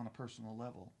a personal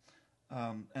level.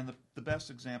 And the best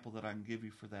example that I can give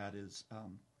you for that is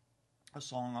a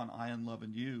song on I Am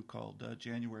Loving You called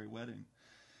January Wedding.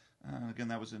 Again,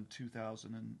 that was in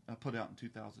 2000 put out in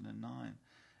 2009.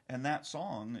 And that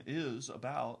song is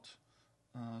about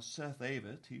Seth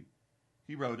Avett.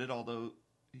 He wrote it, although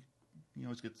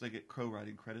they get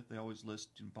co-writing credit. They always list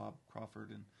Bob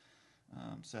Crawford and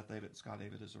Seth Avett, Scott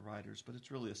Avett as the writers, but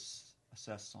it's really a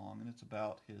Seth song, and it's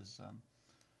about his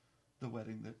the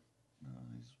wedding that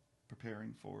he's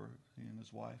preparing for him and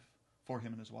his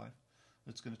wife.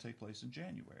 That's going to take place in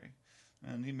January,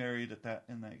 and he married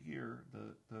in that year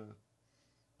the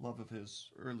love of his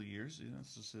early years.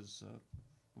 This is his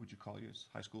what would you call his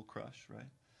high school crush, right?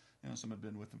 Some had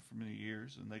been with him for many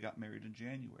years, and they got married in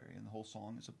January, and the whole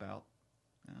song is about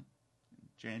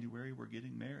January we're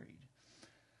getting married.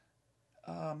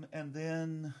 And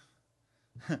then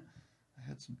I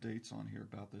had some dates on here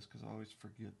about this because I always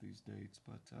forget these dates,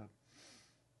 but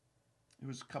it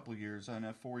was a couple of years. I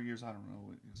know 4 years, I don't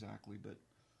know exactly, but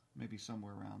maybe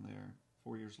somewhere around there,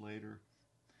 4 years later,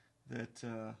 that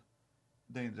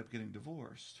they ended up getting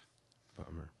divorced.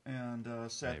 Bummer. And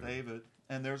Seth Avett,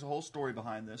 and there's a whole story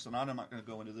behind this, and I'm not going to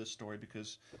go into this story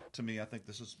because, to me, I think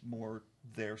this is more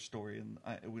their story, and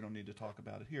we don't need to talk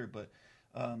about it here, but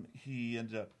he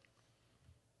ended up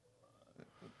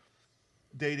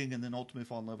dating and then ultimately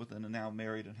fall in love with and now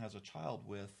married and has a child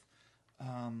with,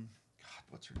 God,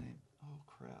 what's her name? Oh,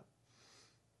 crap.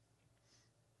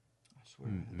 I swear.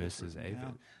 Mrs.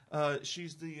 Avett.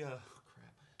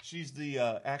 She's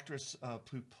the actress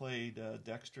who played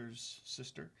Dexter's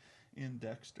sister in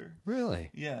Dexter. Really?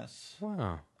 Yes.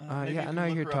 Wow. Yeah, I know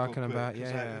you're talking about.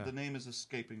 Yeah, the name is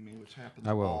escaping me, which happens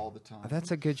all the time.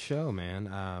 That's a good show, man.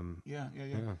 Yeah,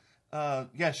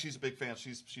 she's a big fan.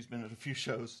 She's been at a few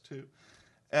shows too.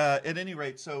 At any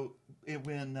rate, so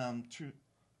when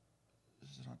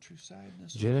is it on True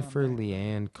Sadness? Jennifer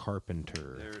Leanne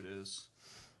Carpenter. There it is.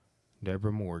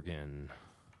 Deborah Morgan.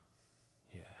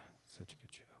 Yeah, such a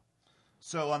good show.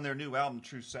 So on their new album,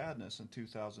 True Sadness, in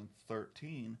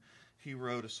 2013, he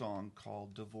wrote a song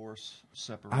called "Divorce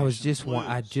Separation Blues."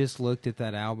 I just looked at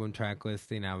that album track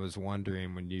listing. I was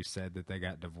wondering when you said that they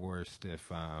got divorced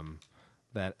if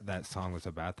that song was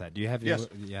about that. Do you have? Yes.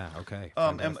 Yeah. Okay.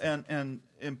 And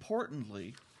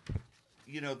importantly,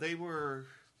 they were.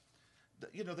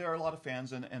 There are a lot of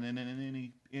fans, and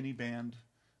in any band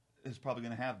is probably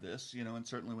going to have this, and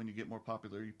certainly when you get more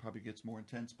popular, it probably gets more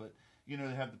intense. But they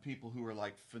have the people who are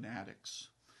like fanatics,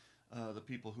 the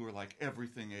people who are like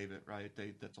everything Avett, right?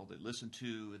 That's all they listen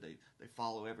to. They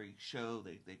follow every show.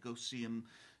 They go see him.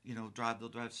 They'll drive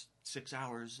 6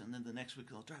 hours, and then the next week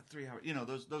they'll drive 3 hours.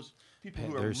 Those people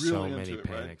who are really so into many it,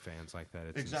 Panic right? fans like that.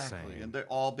 It's exactly, insane. And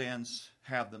all bands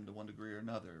have them to one degree or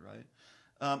another, right?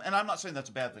 And I'm not saying that's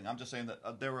a bad thing. I'm just saying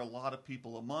that there were a lot of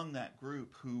people among that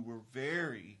group who were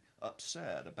very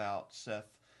upset about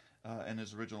Seth and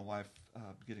his original wife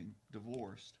getting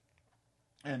divorced,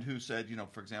 and who said,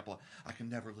 for example, I can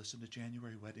never listen to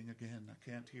January Wedding again. I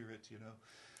can't hear it.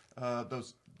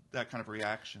 That kind of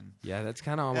reaction. Yeah, that's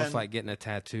kind of almost like getting a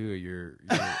tattoo. Your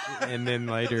and then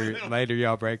later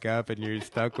y'all break up and you're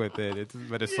stuck with it. It's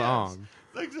but a song.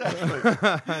 Exactly.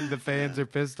 And the fans are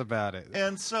pissed about it.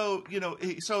 And so,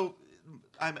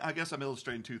 I guess I'm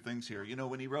illustrating two things here.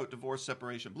 When he wrote Divorce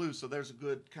Separation Blues, so there's a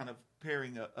good kind of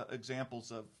pairing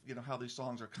examples of, how these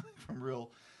songs are coming from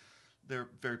they're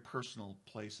very personal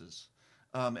places,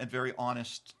 and very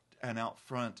honest and out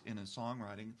front in his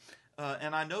songwriting.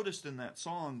 And I noticed in that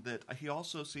song that he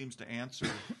also seems to answer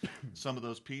some of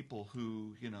those people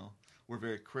who, were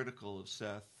very critical of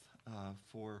Seth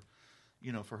for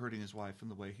hurting his wife in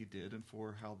the way he did, and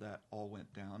for how that all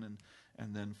went down,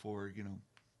 and then for,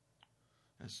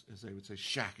 as they would say,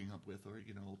 shacking up with, or,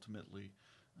 ultimately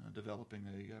developing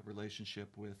a relationship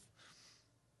with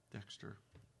Dexter.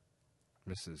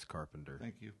 Mrs. Carpenter.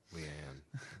 Thank you. Leanne.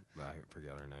 I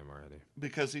forgot her name already.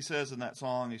 Because he says in that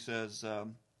song,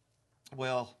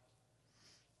 well,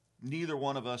 neither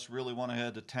one of us really want to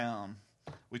head to town.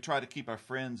 We try to keep our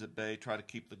friends at bay, try to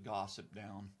keep the gossip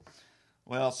down.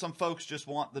 Well, some folks just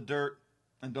want the dirt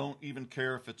and don't even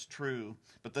care if it's true.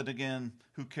 But then again,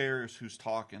 who cares who's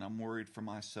talking? I'm worried for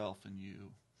myself and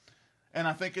you. And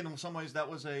I think in some ways that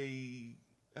was a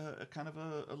kind of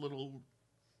a little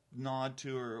nod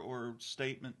to or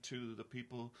statement to the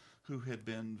people who had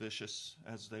been vicious,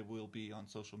 as they will be on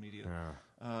social media,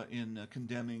 in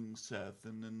condemning Seth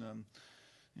and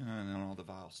and all the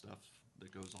vile stuff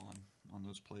that goes on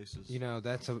those places.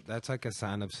 That's like a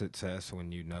sign of success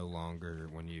when you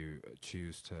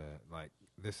choose to, like,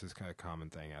 this is kind of a common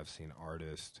thing. I've seen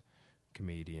artists,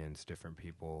 comedians, different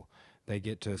people, they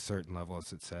get to a certain level of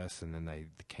success and then they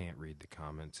can't read the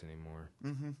comments anymore,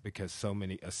 because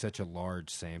such a large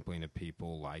sampling of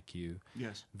people like you,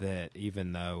 yes, that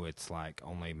even though it's like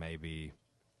only maybe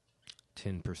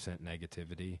 10%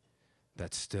 negativity,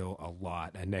 that's still a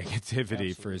lot of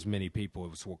negativity for as many people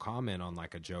as will comment on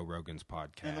like a Joe Rogan's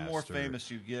podcast. And the more famous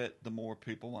you get, the more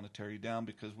people want to tear you down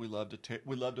because we love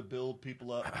to build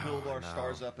people up, build our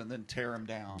stars up, and then tear them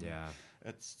down. Yeah,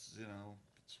 it's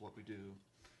it's what we do.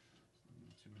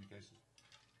 In too many cases.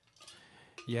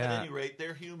 Yeah. At any rate,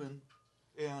 they're human,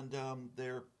 and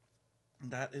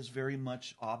that is very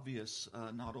much obvious,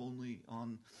 not only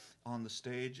on the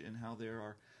stage and how there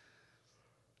are.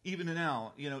 Even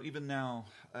now,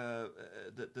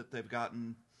 that they've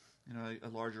gotten, a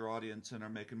larger audience and are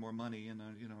making more money and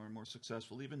are more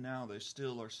successful. Even now, they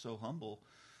still are so humble,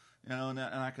 and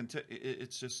I can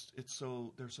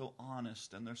they're so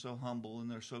honest and they're so humble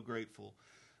and they're so grateful,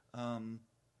 and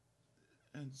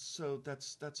so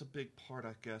that's a big part,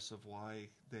 I guess, of why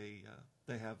they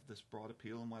have this broad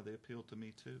appeal and why they appeal to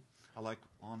me too. I like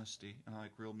honesty and I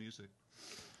like real music.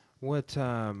 What?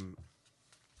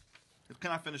 Can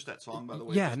I finish that song, by the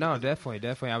way? Yeah, no, definitely.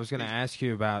 I was going to ask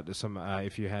you about some,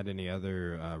 if you had any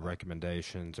other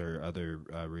recommendations or other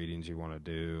readings you want to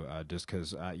do, just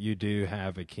because you do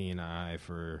have a keen eye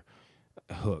for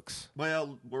hooks.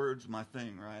 Well, words my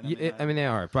thing, right? I mean, they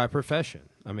are by profession.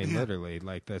 I mean, literally,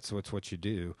 like that's what you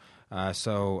do.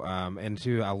 And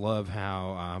two, I love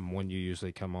how when you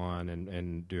usually come on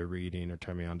and do a reading or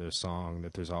turn me on to a song,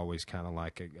 that there's always kind of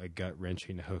like a gut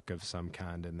wrenching hook of some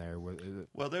kind in there.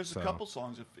 Well, there's a couple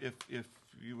songs if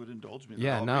you would indulge me.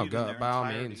 Yeah, no, go by all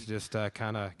means. Just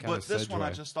kind of. But this one,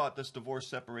 I just thought, this divorce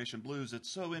separation blues. It's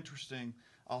so interesting.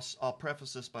 I'll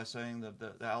preface this by saying that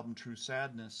the album True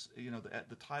Sadness,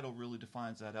 the title really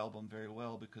defines that album very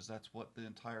well, because that's what the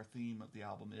entire theme of the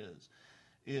album is.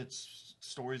 It's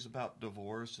stories about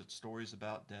divorce, it's stories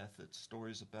about death, it's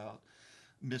stories about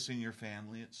missing your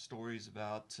family, it's stories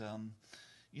about,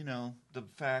 the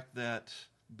fact that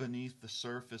beneath the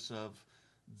surface of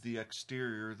the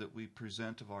exterior that we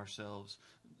present of ourselves,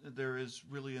 there is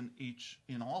really in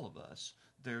all of us,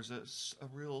 there's a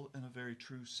real and a very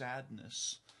true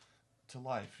sadness to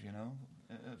life,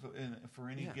 for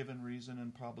any given reason,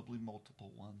 and probably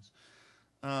multiple ones.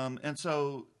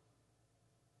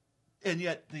 And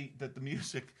yet the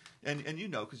music, and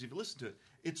because you've listened to it,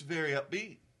 it's very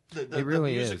upbeat. It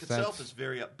really the music is. itself is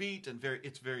very upbeat and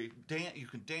it's very you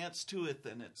can dance to it,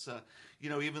 and it's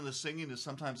even the singing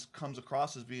sometimes comes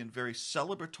across as being very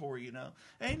celebratory.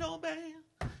 Ain't no man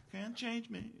can change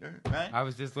me, right? I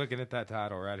was just looking at that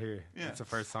title right here. Yeah. It's the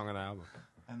first song on the album.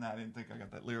 And I didn't think I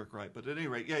got that lyric right, but at any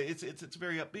rate, yeah, it's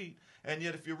very upbeat. And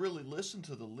yet, if you really listen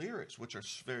to the lyrics, which are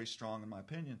very strong in my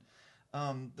opinion,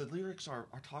 the lyrics are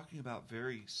talking about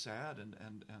very sad and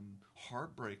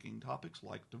heartbreaking topics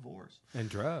like divorce and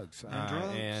drugs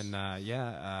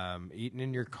eating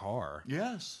in your car,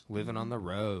 living on the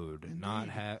road, indeed. Not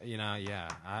have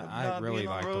I really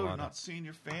liked a lot. Not seeing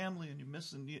your family and you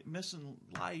missing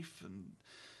life, and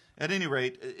at any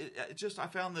rate, I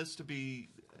found this to be,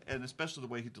 and especially the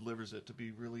way he delivers it, to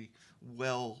be really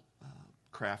well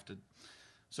crafted.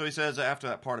 So he says, after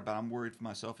that part about I'm worried for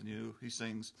myself and you, he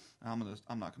sings, I'm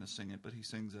not going to sing it, but he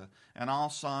sings, and I'll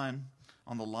sign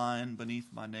on the line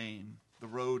beneath my name, the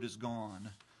road is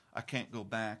gone, I can't go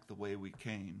back the way we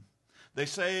came. They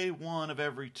say one of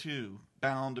every two,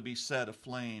 bound to be set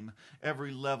aflame,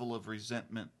 every level of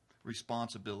resentment,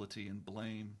 responsibility, and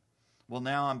blame. Well,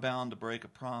 now I'm bound to break a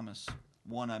promise,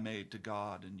 one I made to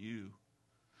God and you.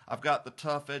 I've got the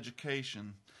tough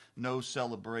education, no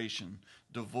celebration,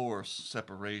 divorce,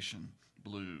 separation,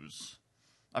 blues.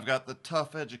 I've got the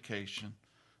tough education,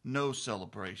 no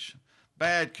celebration,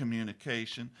 bad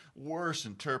communication, worse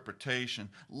interpretation,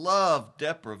 love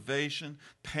deprivation,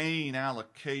 pain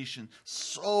allocation,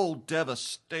 soul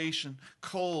devastation,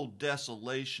 cold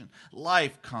desolation,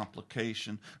 life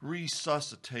complication,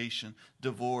 resuscitation,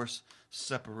 divorce,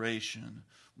 separation,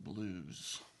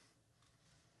 blues.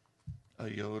 A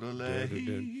yodelay.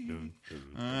 He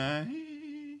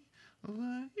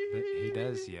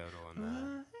does yodel in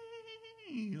that.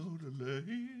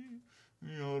 Yodelay,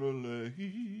 yodelay,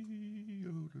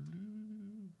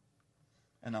 yodeloo.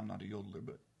 And I'm not a yodeler,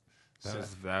 but that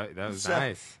was Seth,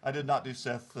 nice. I did not do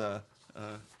Seth credit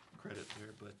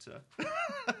there, but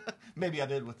maybe I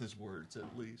did with his words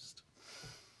at least.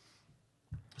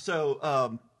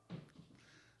 So.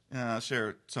 And I'll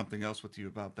share something else with you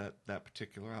about that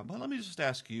particular album. But let me just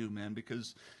ask you, man,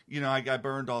 because, I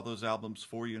burned all those albums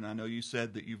for you, and I know you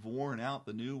said that you've worn out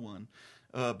the new one,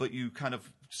 but you kind of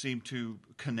seem to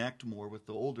connect more with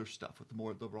the older stuff, with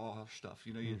more of the raw stuff,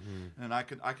 and I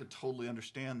could totally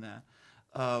understand that.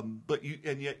 But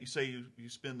yet you say you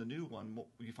spin the new one,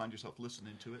 you find yourself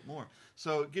listening to it more.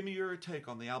 So give me your take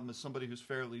on the album as somebody who's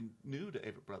fairly new to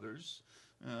Avett Brothers.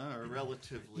 or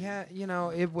relatively. Yeah,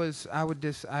 it was. Like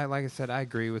I said, I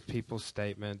agree with people's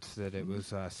statements that it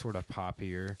was sort of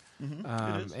poppier,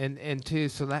 It is. and too.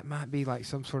 So that might be like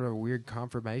some sort of weird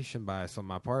confirmation bias on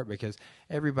my part because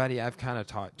everybody I've kind of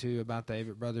talked to about the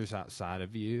Avett Brothers outside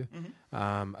of you,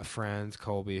 friends,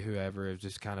 Colby, whoever, have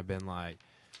just kind of been like,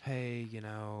 hey,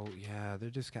 yeah, they're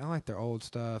just kind of like their old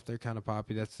stuff. They're kind of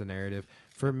poppy. That's the narrative.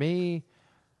 For me,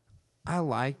 I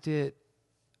liked it.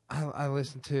 I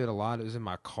listened to it a lot. It was in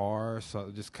my car, so it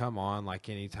would just come on like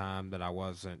any time that I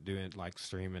wasn't doing like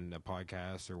streaming a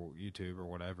podcast or YouTube or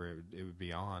whatever. It would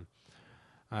be on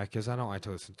because I don't like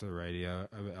to listen to the radio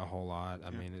a whole lot.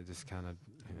 I mean, it just kind of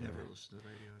never listen to the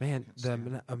radio. Man,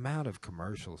 the amount of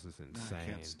commercials is insane. I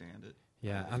can't stand it.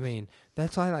 Yeah, I mean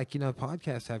that's why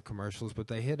podcasts have commercials, but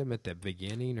they hit them at the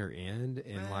beginning or end,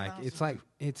 and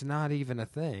it's not even a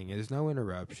thing. There's no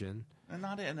interruption. And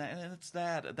it's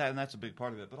that's a big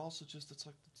part of it. But also just it's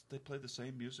like they play the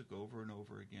same music over and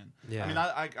over again. Yeah. I mean,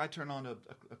 I turn on a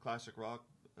classic rock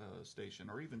station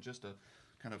or even just a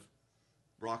kind of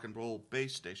rock and roll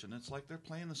bass station. It's like they're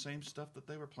playing the same stuff that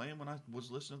they were playing when I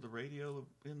was listening to the radio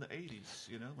in the 80s,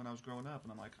 when I was growing up.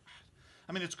 And I'm like,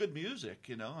 I mean, it's good music,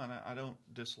 and I don't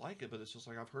dislike it, but it's just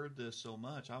like I've heard this so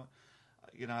much. I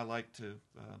like to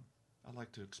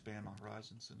expand my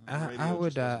horizons. I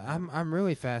would. I'm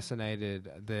really fascinated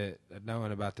that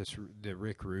knowing about the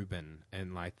Rick Rubin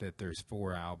and that there's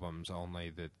 4 albums only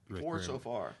that so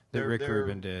far that Rick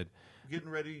Rubin did. Getting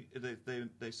ready.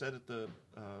 They said at the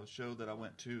show that I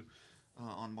went to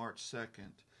on March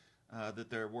 2nd that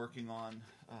they're working on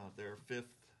their 5th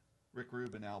Rick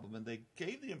Rubin album, and they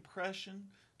gave the impression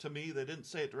to me, they didn't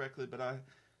say it directly, but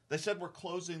they said we're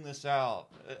closing this out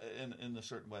in a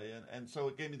certain way, and so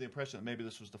it gave me the impression that maybe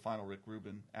this was the final Rick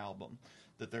Rubin album,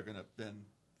 that they're going to then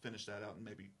finish that out and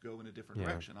maybe go in a different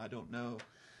direction. I don't know,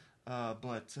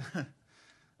 but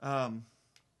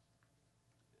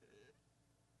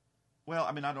well,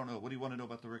 I mean, I don't know. What do you want to know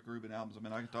about the Rick Rubin albums? I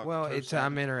mean, I can talk. Well,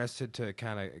 I'm interested to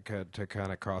kind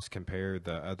of cross compare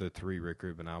the other 3 Rick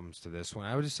Rubin albums to this one.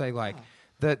 I would just say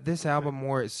this album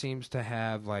more it seems to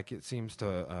have it seems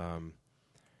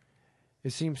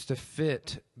to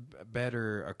fit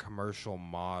better a commercial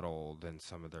model than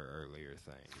some of their earlier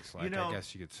things. I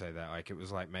guess you could say that. It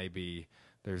was maybe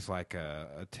there's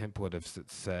a template of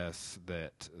success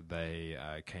that they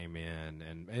came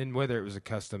in, and whether it was a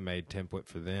custom-made template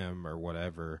for them or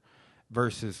whatever,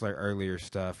 versus their earlier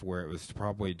stuff where it was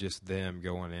probably just them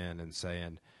going in and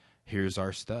saying, here's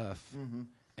our stuff. Mm-hmm.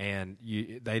 And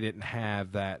they didn't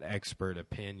have that expert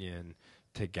opinion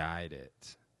to guide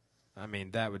it. I mean,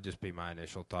 that would just be my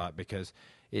initial thought because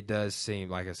it does seem,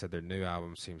 like I said, their new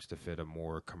album seems to fit a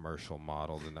more commercial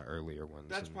model than the earlier ones.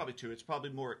 That's probably true. It's probably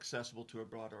more accessible to a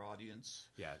broader audience.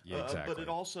 Yeah, exactly. But it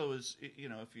also is,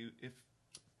 if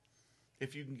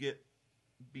you can get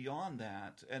beyond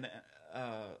that, and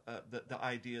the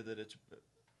idea that it's,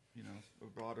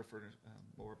 broader for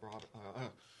more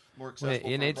accessible.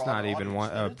 And it's not even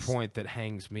a point that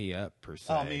hangs me up per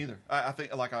se. Oh, me either. I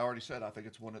think, like I already said, I think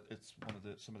it's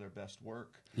some of their best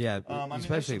work. Yeah,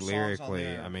 especially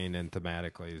lyrically. I mean, and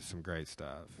thematically, some great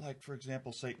stuff. Like for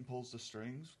example, "Satan Pulls the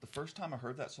Strings." The first time I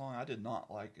heard that song, I did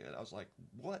not like it. I was like,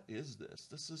 "What is this?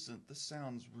 This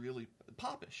sounds really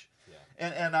popish." Yeah.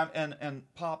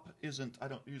 And pop isn't. I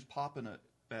don't use pop in a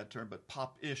bad term, but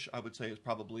pop-ish, I would say, is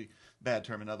probably a bad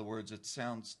term. In other words, it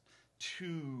sounds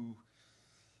too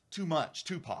much,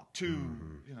 too pop, too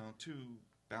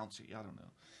bouncy. I don't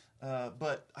know.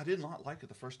 But I did not like it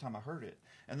the first time I heard it.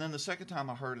 And then the second time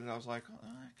I heard it, I was like, oh,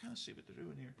 I kind of see what they're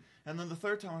doing here. And then the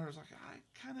third time I heard it, I was like, I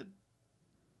kind of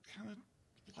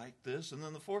like this. And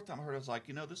then the fourth time I heard it, I was like,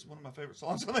 this is one of my favorite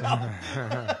songs on the album.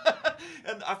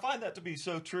 And I find that to be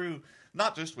so true,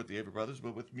 not just with the Avett Brothers,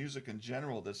 but with music in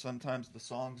general, that sometimes the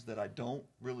songs that I don't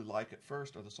really like at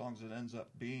first are the songs that ends up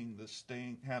being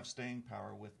have staying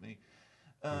power with me.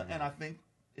 And I think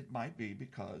it might be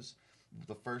because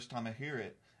the first time I hear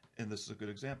it, and this is a good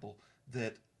example,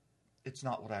 that it's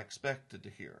not what I expected to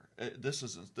hear. This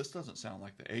doesn't sound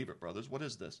like the Avett Brothers. What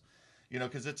is this?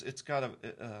 Because it's got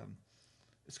at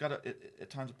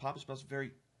times a pop, but it's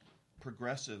very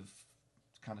progressive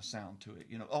kind of sound to it.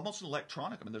 Almost an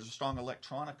electronica. I mean, there's a strong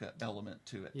electronica element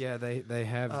to it. Yeah, they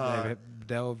have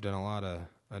delved in a lot of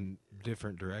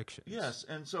different directions. Yes,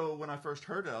 and so when I first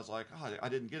heard it, I was like, oh, I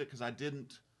didn't get it because I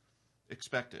didn't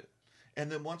expect it.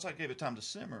 And then once I gave it time to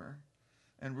simmer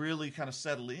and really kind of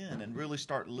settle in and really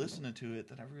start listening to it,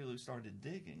 then I really started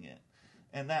digging it.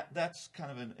 And that's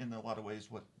kind of in a lot of ways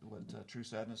what True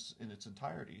Sadness in its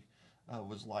entirety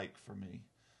was like for me.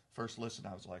 First listen,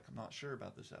 I was like, I'm not sure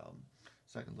about this album.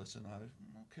 second listen, I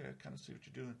kind of see what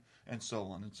you're doing, and so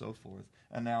on and so forth.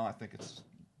 And now I think it's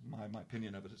my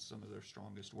opinion of it is some of their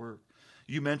strongest work.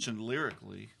 You mentioned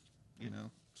lyrically,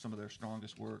 some of their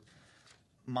strongest work.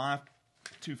 My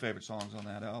two favorite songs on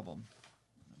that album.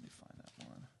 Let me find that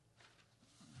one.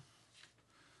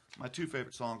 My two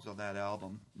favorite songs on that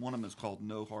album. One of them is called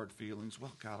 "No Hard Feelings."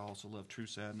 Well, God, I also love "True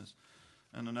Sadness,"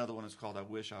 and another one is called "I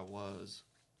Wish I Was."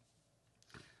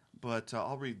 But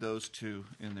I'll read those two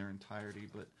in their entirety.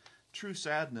 But "True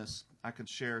Sadness," I could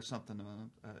share something,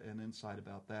 an insight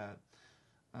about that.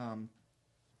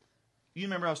 You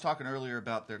remember I was talking earlier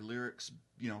about their lyrics.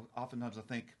 Oftentimes I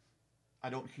think I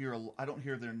don't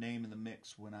hear their name in the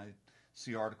mix when I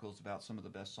see articles about some of the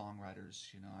best songwriters.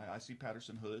 I see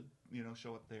Patterson Hood,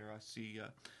 show up there. I see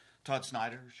Todd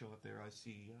Snyder show up there. I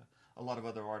see a lot of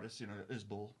other artists.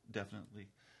 Isbell definitely.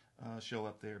 Show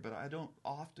up there, but I don't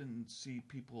often see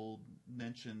people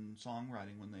mention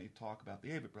songwriting when they talk about the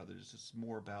Avett Brothers. It's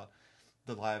more about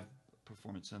the live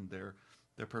performance and their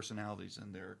personalities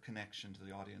and their connection to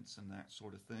the audience and that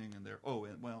sort of thing, and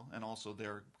and also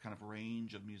their kind of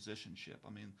range of musicianship. I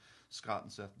mean, Scott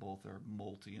and Seth both are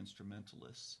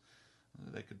multi-instrumentalists.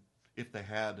 They could, if they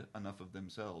had enough of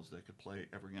themselves, they could play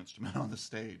every instrument on the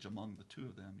stage among the two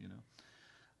of them.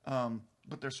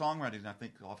 But their songwriting, I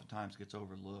think, oftentimes gets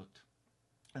overlooked,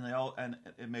 and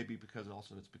it may be because of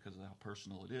how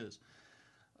personal it is.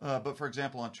 But for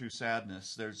example, on "True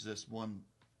Sadness," there's this one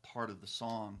part of the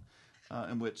song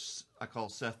in which I call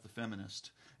Seth the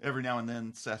feminist. Every now and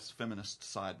then, Seth's feminist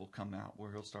side will come out,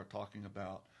 where he'll start talking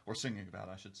about, or singing about,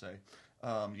 I should say,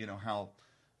 how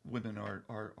women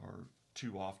are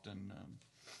too often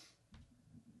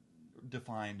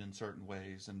defined in certain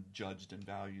ways and judged and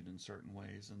valued in certain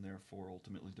ways, and therefore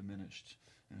ultimately diminished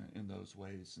in those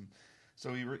ways. And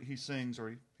so he sings,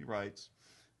 or he writes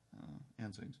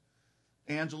and sings.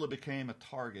 "Angela became a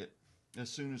target as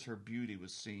soon as her beauty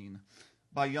was seen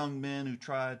by young men who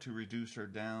tried to reduce her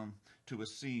down to a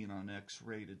scene on an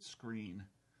X-rated screen.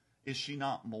 Is she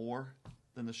not more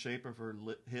than the shape of her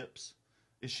hips?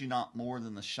 Is she not more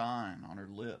than the shine on her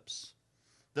lips?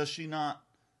 Does she not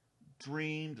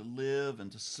dream to live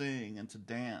and to sing and to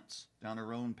dance down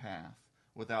her own path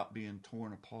without being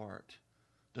torn apart?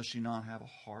 Does she not have a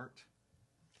heart?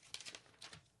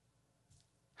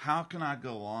 How can I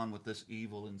go on with this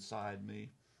evil inside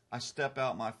me? I step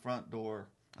out my front door.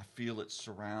 I feel it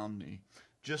surround me.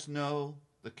 Just know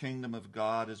the kingdom of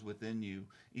God is within you,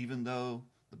 even though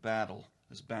the battle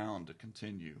is bound to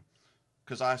continue.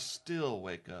 'Cause I still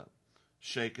wake up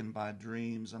shaken by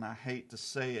dreams, and I hate to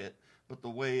say it, but the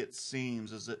way it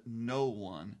seems is that no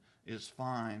one is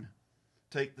fine.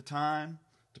 Take the time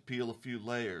to peel a few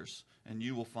layers, and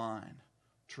you will find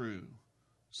true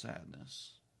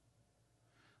sadness."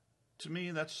 To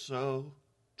me, that's so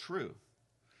true.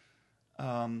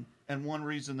 And one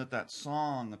reason that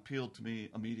song appealed to me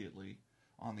immediately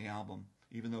on the album,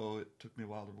 even though it took me a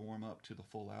while to warm up to the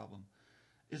full album,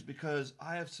 is because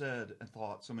I have said and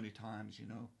thought so many times,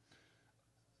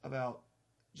 about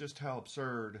just how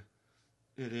absurd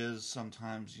it is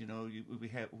sometimes.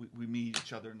 We meet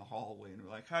each other in the hallway and we're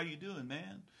like, "How you doing,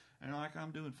 man?" And you're like,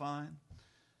 "I'm doing fine."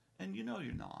 And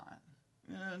you're not.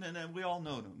 And we all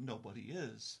know nobody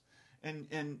is.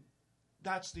 And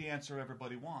that's the answer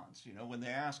everybody wants. When they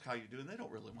ask how you're doing, they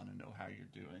don't really want to know how you're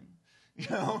doing.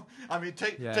 I mean,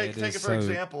 take it for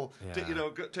example. Yeah.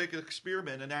 Take an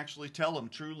experiment and actually tell them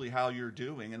truly how you're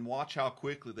doing, and watch how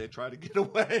quickly they try to get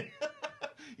away.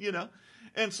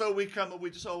 And so we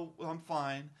just, I'm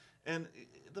fine. And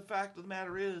the fact of the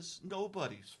matter is,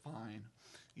 nobody's fine.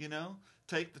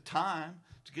 Take the time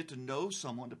to get to know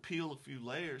someone, to peel a few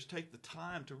layers. Take the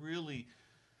time to really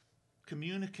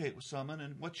communicate with someone,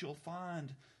 and what you'll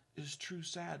find is true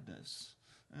sadness.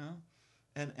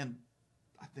 And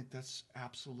I think that's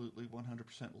absolutely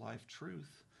 100% life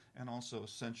truth, and also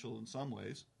essential in some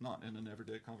ways, not in an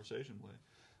everyday conversation way.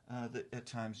 That at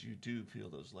times you do peel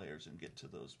those layers and get to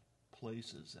those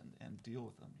places and deal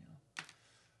with them.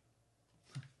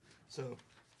 So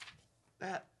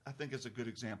that, I think, is a good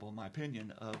example, in my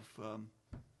opinion,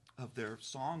 of their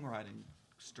songwriting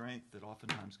strength that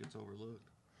oftentimes gets overlooked.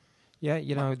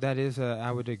 Yeah, that is.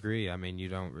 I would agree. I mean,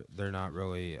 they're not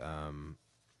really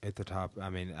at the top. I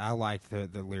mean, I like the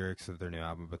lyrics of their new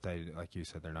album, but they, like you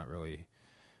said, they're not really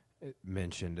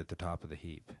mentioned at the top of the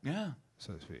heap. Yeah,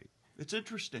 so to speak. It's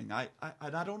interesting. I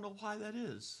don't know why that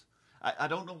is. I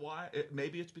don't know why.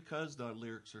 Maybe it's because the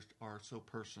lyrics are so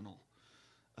personal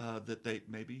that they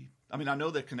maybe. I mean, I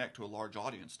know they connect to a large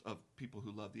audience of people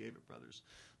who love the Avett Brothers,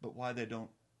 but why they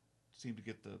don't seem to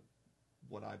get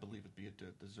what I believe would be a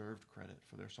deserved credit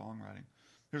for their songwriting.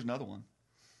 Here's another one.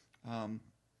 One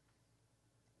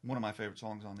of my favorite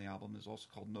songs on the album is also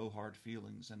called No Hard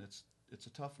Feelings, and it's a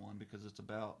tough one because it's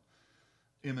about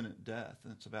imminent death,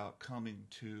 and it's about coming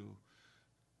to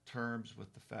terms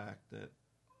with the fact that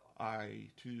I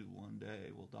too one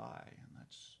day will die, and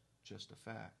that's just a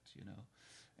fact, you know.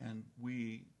 And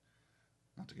we,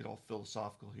 not to get all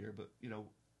philosophical here, but you know,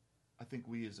 I think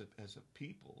we as a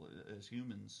people, as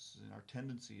humans, our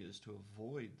tendency is to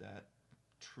avoid that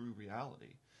true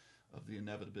reality of the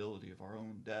inevitability of our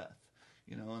own death.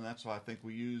 You know, and that's why I think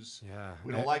we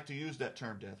don't like to use that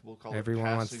term death. We'll call everyone it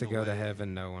passing wants to go away. to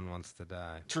heaven, no one wants to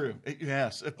die. True.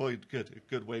 Yes.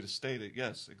 Good way to state it.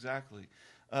 Yes, exactly.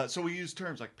 So we use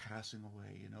terms like passing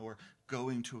away, you know, or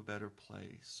going to a better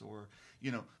place, or,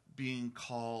 you know, being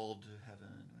called to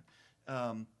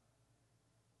heaven.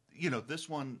 You know, this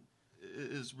one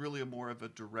is really more of a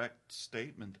direct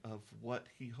statement of what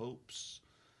he hopes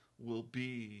will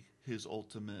be his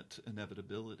ultimate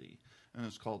inevitability. And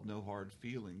it's called No Hard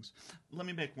Feelings. Let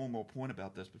me make one more point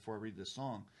about this before I read this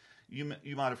song. You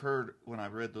might have heard when I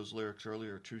read those lyrics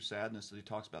earlier, True Sadness, that he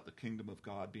talks about the kingdom of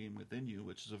God being within you,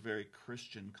 which is a very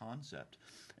Christian concept.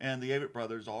 And the Avett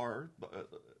Brothers are,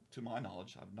 to my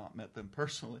knowledge, I've not met them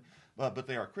personally, but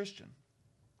they are Christian.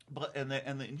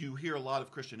 And you hear a lot of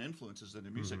Christian influences in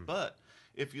their music. Mm-hmm. But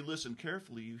if you listen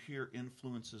carefully, you hear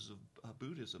influences of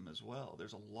Buddhism as well.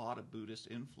 There's a lot of Buddhist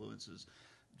influences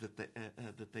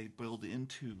that they build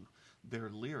into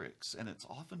their lyrics, and it's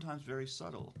oftentimes very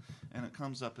subtle, and it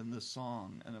comes up in this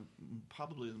song, and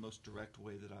probably the most direct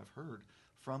way that I've heard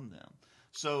from them.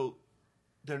 So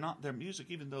they're not their music,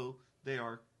 even though they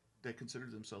consider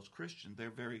themselves Christian. They're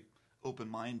very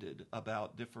open-minded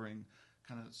about differing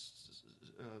kind of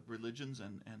religions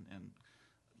and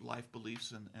life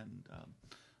beliefs and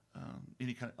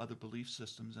any kind of other belief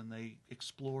systems, and they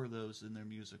explore those in their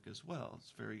music as well.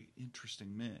 It's a very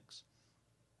interesting mix.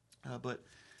 But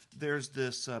there's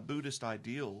this Buddhist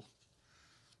ideal.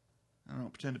 I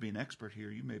don't pretend to be an expert here.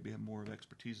 You maybe have more of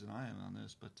expertise than I am on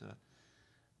this, but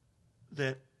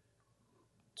that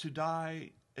to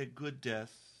die a good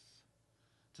death,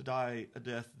 to die a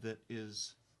death that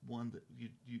is one that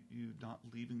you not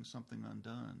leaving something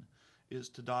undone, is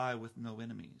to die with no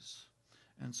enemies.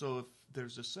 And so if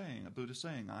there's a saying, a Buddhist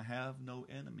saying, I have no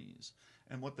enemies.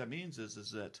 And what that means is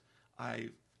that I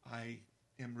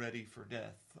am ready for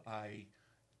death.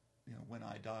 When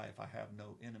I die, if I have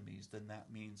no enemies, then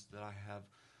that means that I have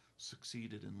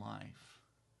succeeded in life.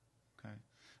 Okay?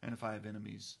 And if I have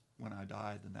enemies when I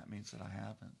die, then that means that I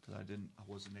haven't, that I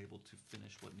wasn't able to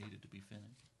finish what needed to be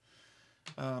finished.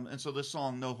 And so this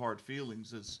song, No Hard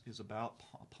Feelings, is about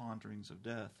ponderings of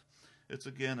death. It's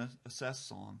again a Seth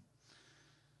song.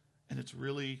 And it's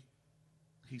really,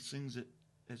 he sings it,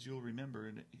 as you'll remember,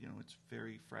 and it's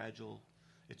very fragile.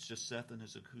 It's just Seth and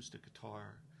his acoustic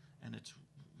guitar, and it's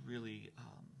really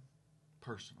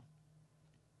personal.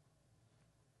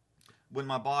 When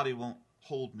my body won't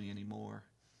hold me anymore,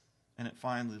 and it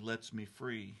finally lets me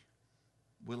free,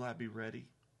 will I be ready?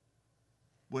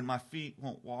 When my feet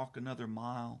won't walk another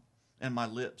mile, and my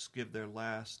lips give their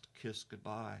last kiss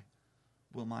goodbye,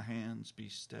 will my hands be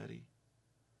steady?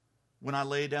 When I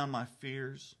lay down my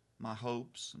fears, my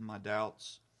hopes, and my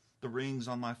doubts, the rings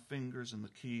on my fingers and the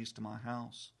keys to my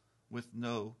house, with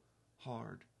no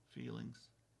hard feelings.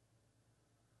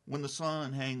 When the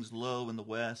sun hangs low in the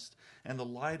west, and the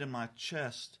light in my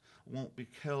chest won't be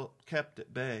kept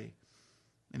at bay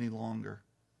any longer.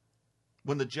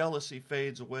 When the jealousy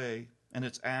fades away, and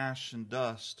it's ash and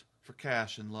dust for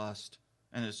cash and lust,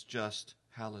 and it's just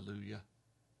hallelujah.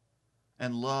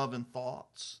 And love in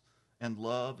thoughts, and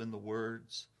love in the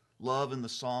words, love in the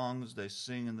songs they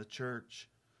sing in the church,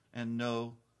 and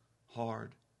no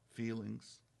hard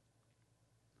feelings.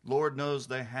 Lord knows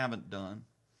they haven't done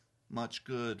much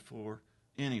good for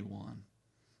anyone,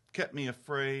 kept me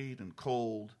afraid and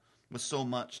cold with so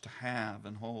much to have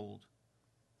and hold.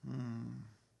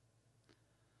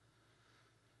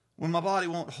 When my body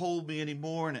won't hold me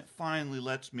anymore and it finally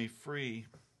lets me free,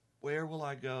 where will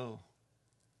I go?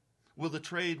 Will the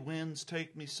trade winds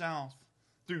take me south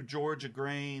through Georgia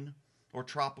grain or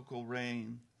tropical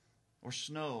rain or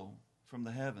snow from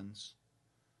the heavens?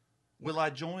 Will I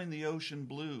join the ocean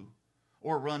blue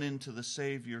or run into the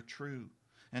Savior true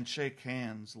and shake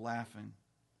hands laughing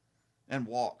and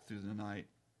walk through the night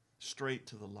straight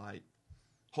to the light,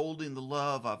 holding the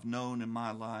love I've known in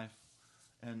my life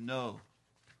and no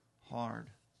hard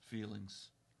feelings?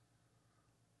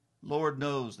 Lord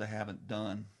knows they haven't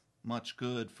done much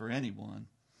good for anyone,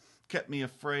 kept me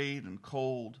afraid and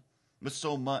cold with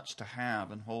so much to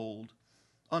have and hold.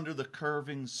 Under the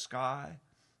curving sky,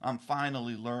 I'm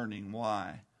finally learning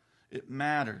why it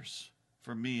matters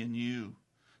for me and you,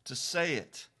 to say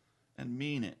it and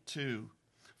mean it too,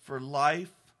 for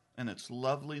life and its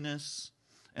loveliness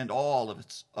and all of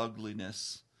its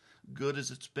ugliness, good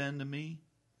as it's been to me,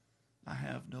 I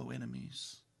have no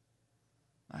enemies.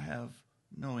 I have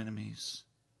no enemies.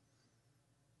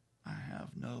 I have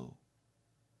no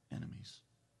enemies.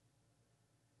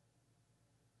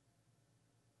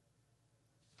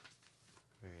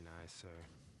 Very nice, sir.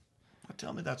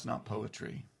 Tell me that's not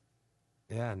poetry.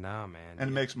 Yeah, no, man. And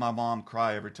it makes my mom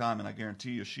cry every time, and I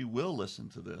guarantee you she will listen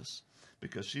to this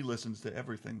because she listens to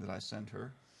everything that I send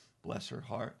her. Bless her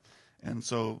heart. And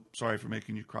so, sorry for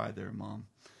making you cry there, Mom.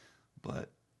 But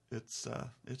it's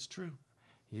true.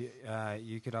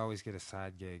 You could always get a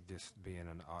side gig just being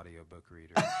an audiobook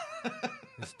reader.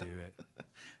 Just do it.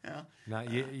 Yeah. No,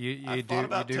 you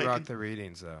do rock the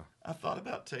readings, though. I thought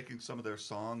about taking some of their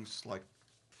songs, like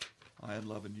I Had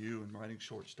Lovin' You, and writing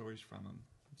short stories from them.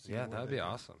 Yeah, that would be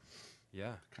awesome.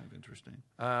 Yeah. Kind of interesting.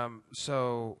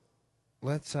 So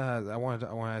let's. I want to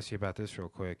ask you about this real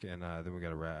quick, and then we got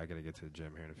to wrap. I got to get to the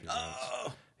gym here in a few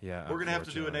minutes. Yeah, we're gonna have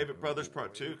to do an Avett Brothers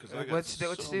part 2 because let's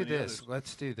do this.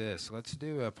 Let's do this. Let's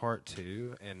do a part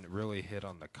 2 and really hit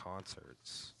on the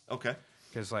concerts. Okay.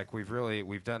 Because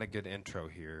we've done a good intro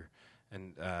here,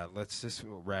 and let's just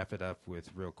wrap it up with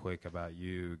real quick about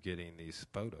you getting these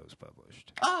photos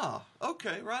published.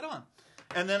 Okay, right on.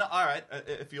 And then, all right,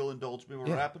 if you'll indulge me,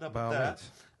 we'll wrap it up with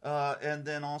that. And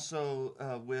then also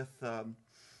with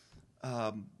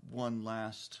one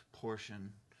last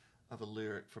portion of a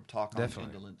lyric from Talk on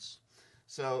Indolence.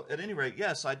 So, at any rate,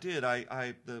 yes, I did.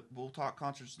 We'll talk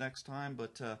concerts next time,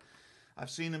 but I've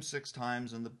seen them 6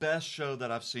 times, and the best show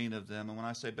that I've seen of them, and when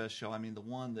I say best show, I mean the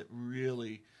one that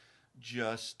really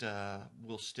just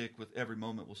will stick with, every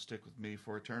moment will stick with me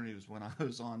for eternity, was when I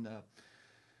was on,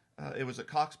 it was at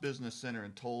Cox Business Center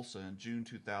in Tulsa in June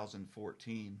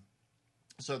 2014.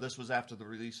 So this was after the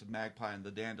release of Magpie and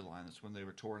the Dandelion. That's when they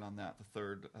were touring on that, the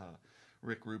third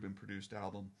Rick Rubin produced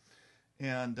album.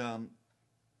 And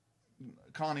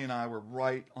Connie and I were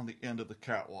right on the end of the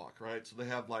catwalk, right? So they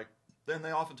have then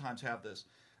they oftentimes have this,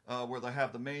 where they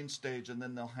have the main stage and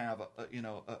then they'll have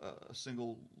a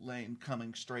single lane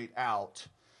coming straight out,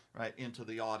 right, into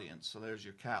the audience. So there's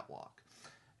your catwalk.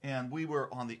 And we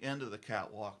were on the end of the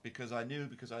catwalk because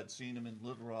I'd seen them in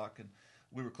Little Rock and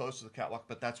we were close to the catwalk,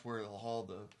 but that's where all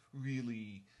the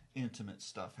really intimate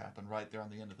stuff happened, right there on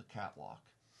the end of the catwalk.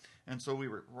 And so we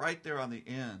were right there on the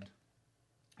end.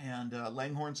 And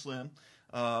Langhorne Slim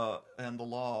and The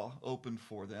Law opened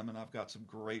for them, and I've got some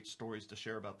great stories to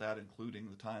share about that, including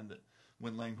the time that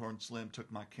when Langhorne Slim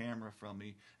took my camera from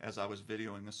me as I was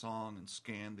videoing a song and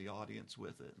scanned the audience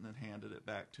with it and then handed it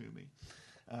back to me.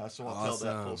 So I'll tell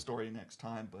that full story next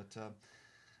time. But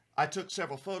I took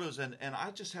several photos, and I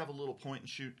just have a little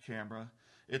point-and-shoot camera.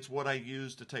 It's what I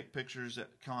use to take pictures at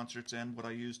concerts and what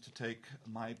I use to take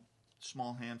my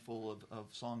small handful of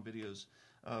song videos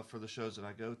for the shows that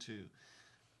I go to.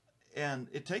 And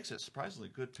it takes surprisingly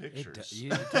good pictures.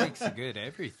 It takes good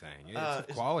everything.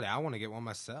 It's quality. I want to get one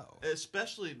myself.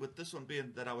 Especially with this one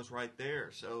being that I was right there.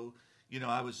 So,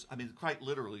 quite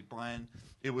literally, Brian,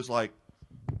 it was like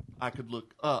I could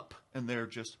look up and they're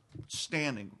just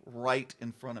standing right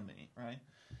in front of me, right?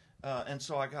 And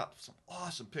so I got some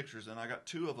awesome pictures, and I got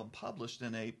 2 of them published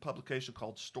in a publication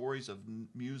called Stories of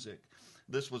Music.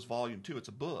 This was volume 2. It's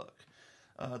a book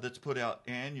that's put out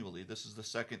annually. This is the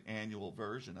 2nd annual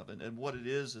version of it. And what it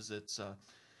is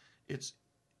it's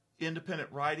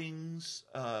independent writings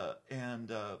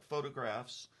and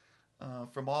photographs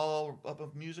from all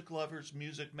of music lovers,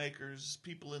 music makers,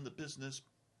 people in the business,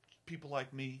 people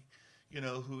like me,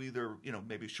 who either,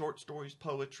 maybe short stories,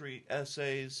 poetry,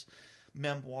 essays,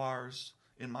 memoirs,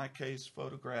 in my case,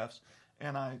 photographs.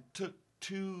 And I took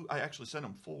 2, I actually sent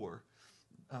them 4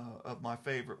 of my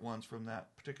favorite ones from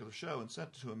that particular show and sent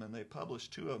it to them, and they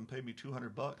published 2 of them, paid me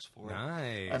 $200 for it.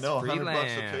 Nice. I know,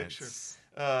 $100 a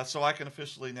picture. So I can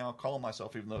officially now call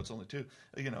myself, even though it's only 2,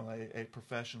 a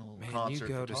professional concert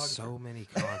you go to photographer. So many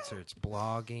concerts,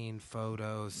 blogging,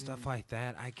 photos, stuff like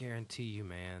that. I guarantee you,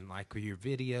 man, like with your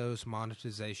videos,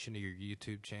 monetization of your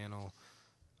YouTube channel,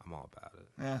 I'm all about it.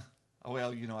 Yeah. Oh,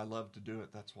 well, I love to do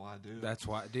it. That's why I do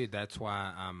it. That's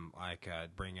why I'm like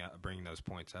bring those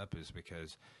points up, is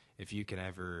because if you can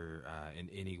ever in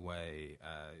any way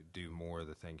do more of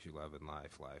the things you love in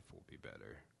life will be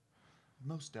better.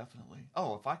 Most definitely.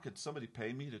 Oh, if somebody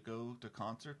pay me to go to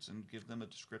concerts and give them a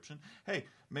description. Hey,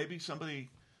 maybe somebody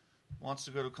wants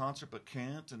to go to a concert but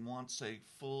can't and wants a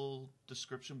full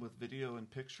description with video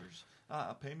and pictures.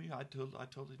 Pay me. I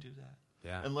totally do that.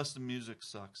 Yeah. Unless the music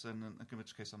sucks, and in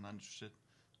which case I'm not interested.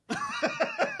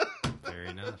 Fair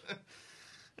enough.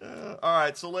 All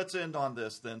right, so let's end on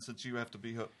this then, since you have to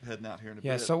be heading out here in a bit.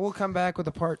 Yeah, so we'll come back with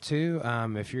a part 2.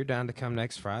 If you're down to come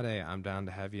next Friday, I'm down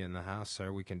to have you in the house,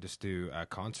 sir. We can just do a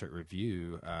concert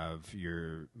review of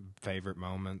your favorite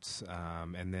moments,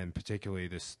 and then particularly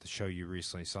the show you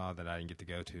recently saw that I didn't get to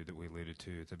go to that we alluded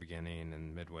to at the beginning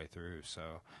and midway through.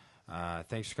 So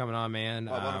thanks for coming on, man.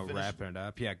 Wrapping it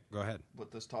up. Yeah, go ahead. With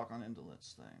this talk on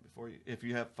indolence thing, before if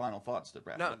you have final thoughts to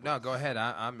wrap no, up. No, go ahead.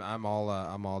 I'm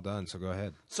all done. So go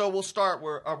ahead. So we'll start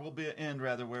where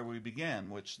where we began,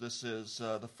 which this is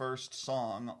the first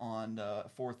song on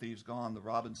Four Thieves Gone, the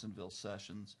Robbinsville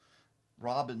sessions.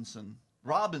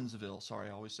 Robbinsville, sorry,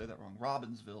 I always say that wrong.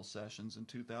 Robbinsville sessions in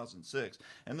 2006,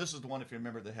 and this is the one, if you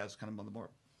remember, that has kind of one of the more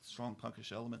strong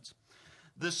punkish elements.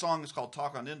 This song is called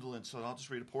Talk on Indolence, so I'll just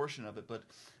read a portion of it. But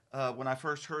when I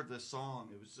first heard this song,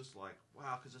 it was just like,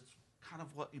 wow, because it's kind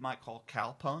of what you might call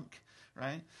cowpunk,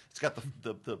 right? It's got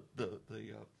the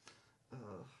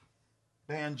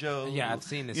banjo, yeah, I've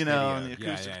seen this, video. And the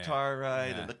acoustic guitar,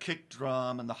 right, and the kick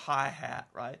drum and the hi hat,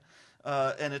 right,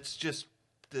 and it's just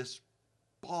this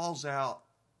balls out,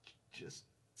 just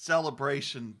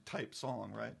celebration type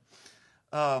song, right?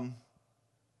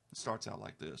 It starts out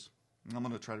like this. I'm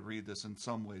going to try to read this in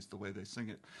some ways the way they sing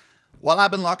it. Well,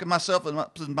 I've been locking myself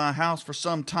in my house for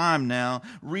some time now,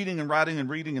 reading and writing and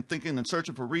reading and thinking and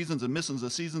searching for reasons and missing the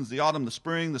seasons, the autumn, the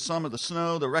spring, the summer, the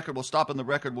snow. The record will stop and the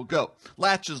record will go.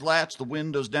 Latches latch, the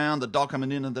windows down, the dog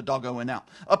coming in and the dog going out.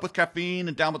 Up with caffeine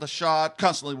and down with a shot,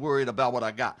 constantly worried about what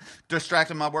I got.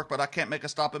 Distracting my work, but I can't make a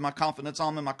stop, and my confidence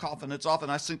on and my confidence off,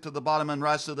 and I sink to the bottom and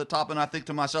rise to the top, and I think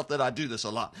to myself that I do this a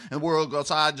lot. And the world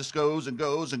outside just goes and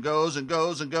goes and goes and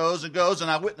goes and goes and goes, and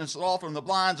I witness it all from the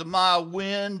blinds of my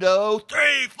window.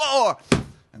 3, 4,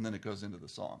 and then it goes into the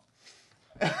song.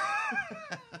 All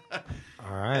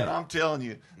right. And I'm telling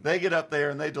you, they get up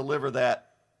there and they deliver that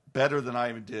better than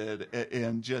I even did,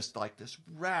 in just like this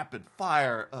rapid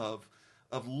fire of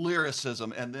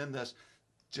lyricism, and then this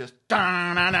just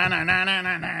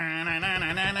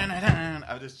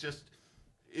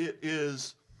it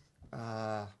is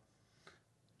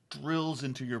drills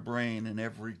into your brain in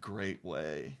every great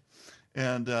way.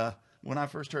 And when I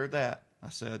first heard that, I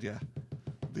said, yeah,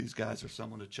 these guys are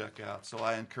someone to check out. So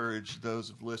I encourage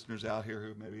those listeners out here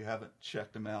who maybe haven't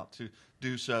checked them out to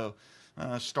do so.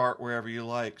 Start wherever you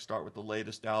like. Start with the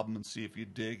latest album and see if you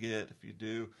dig it. If you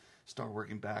do, start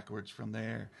working backwards from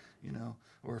there,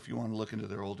 or if you want to look into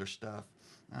their older stuff,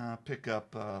 pick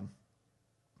up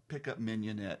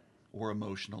Mignonette or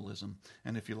Emotionalism.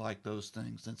 And if you like those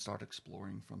things, then start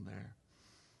exploring from there.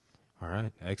 All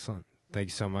right. Excellent. Thank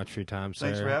you so much for your time, sir.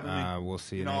 Thanks for having me. We'll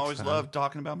see you next I always time. love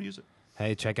talking about music.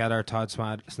 Hey, check out our Todd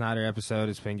Snyder episode.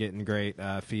 It's been getting great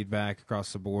feedback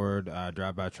across the board.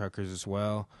 Drive-by truckers as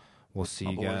well. We'll see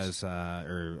you guys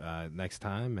next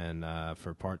time and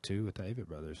for part 2 with the Avett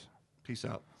Brothers. Peace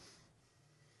out.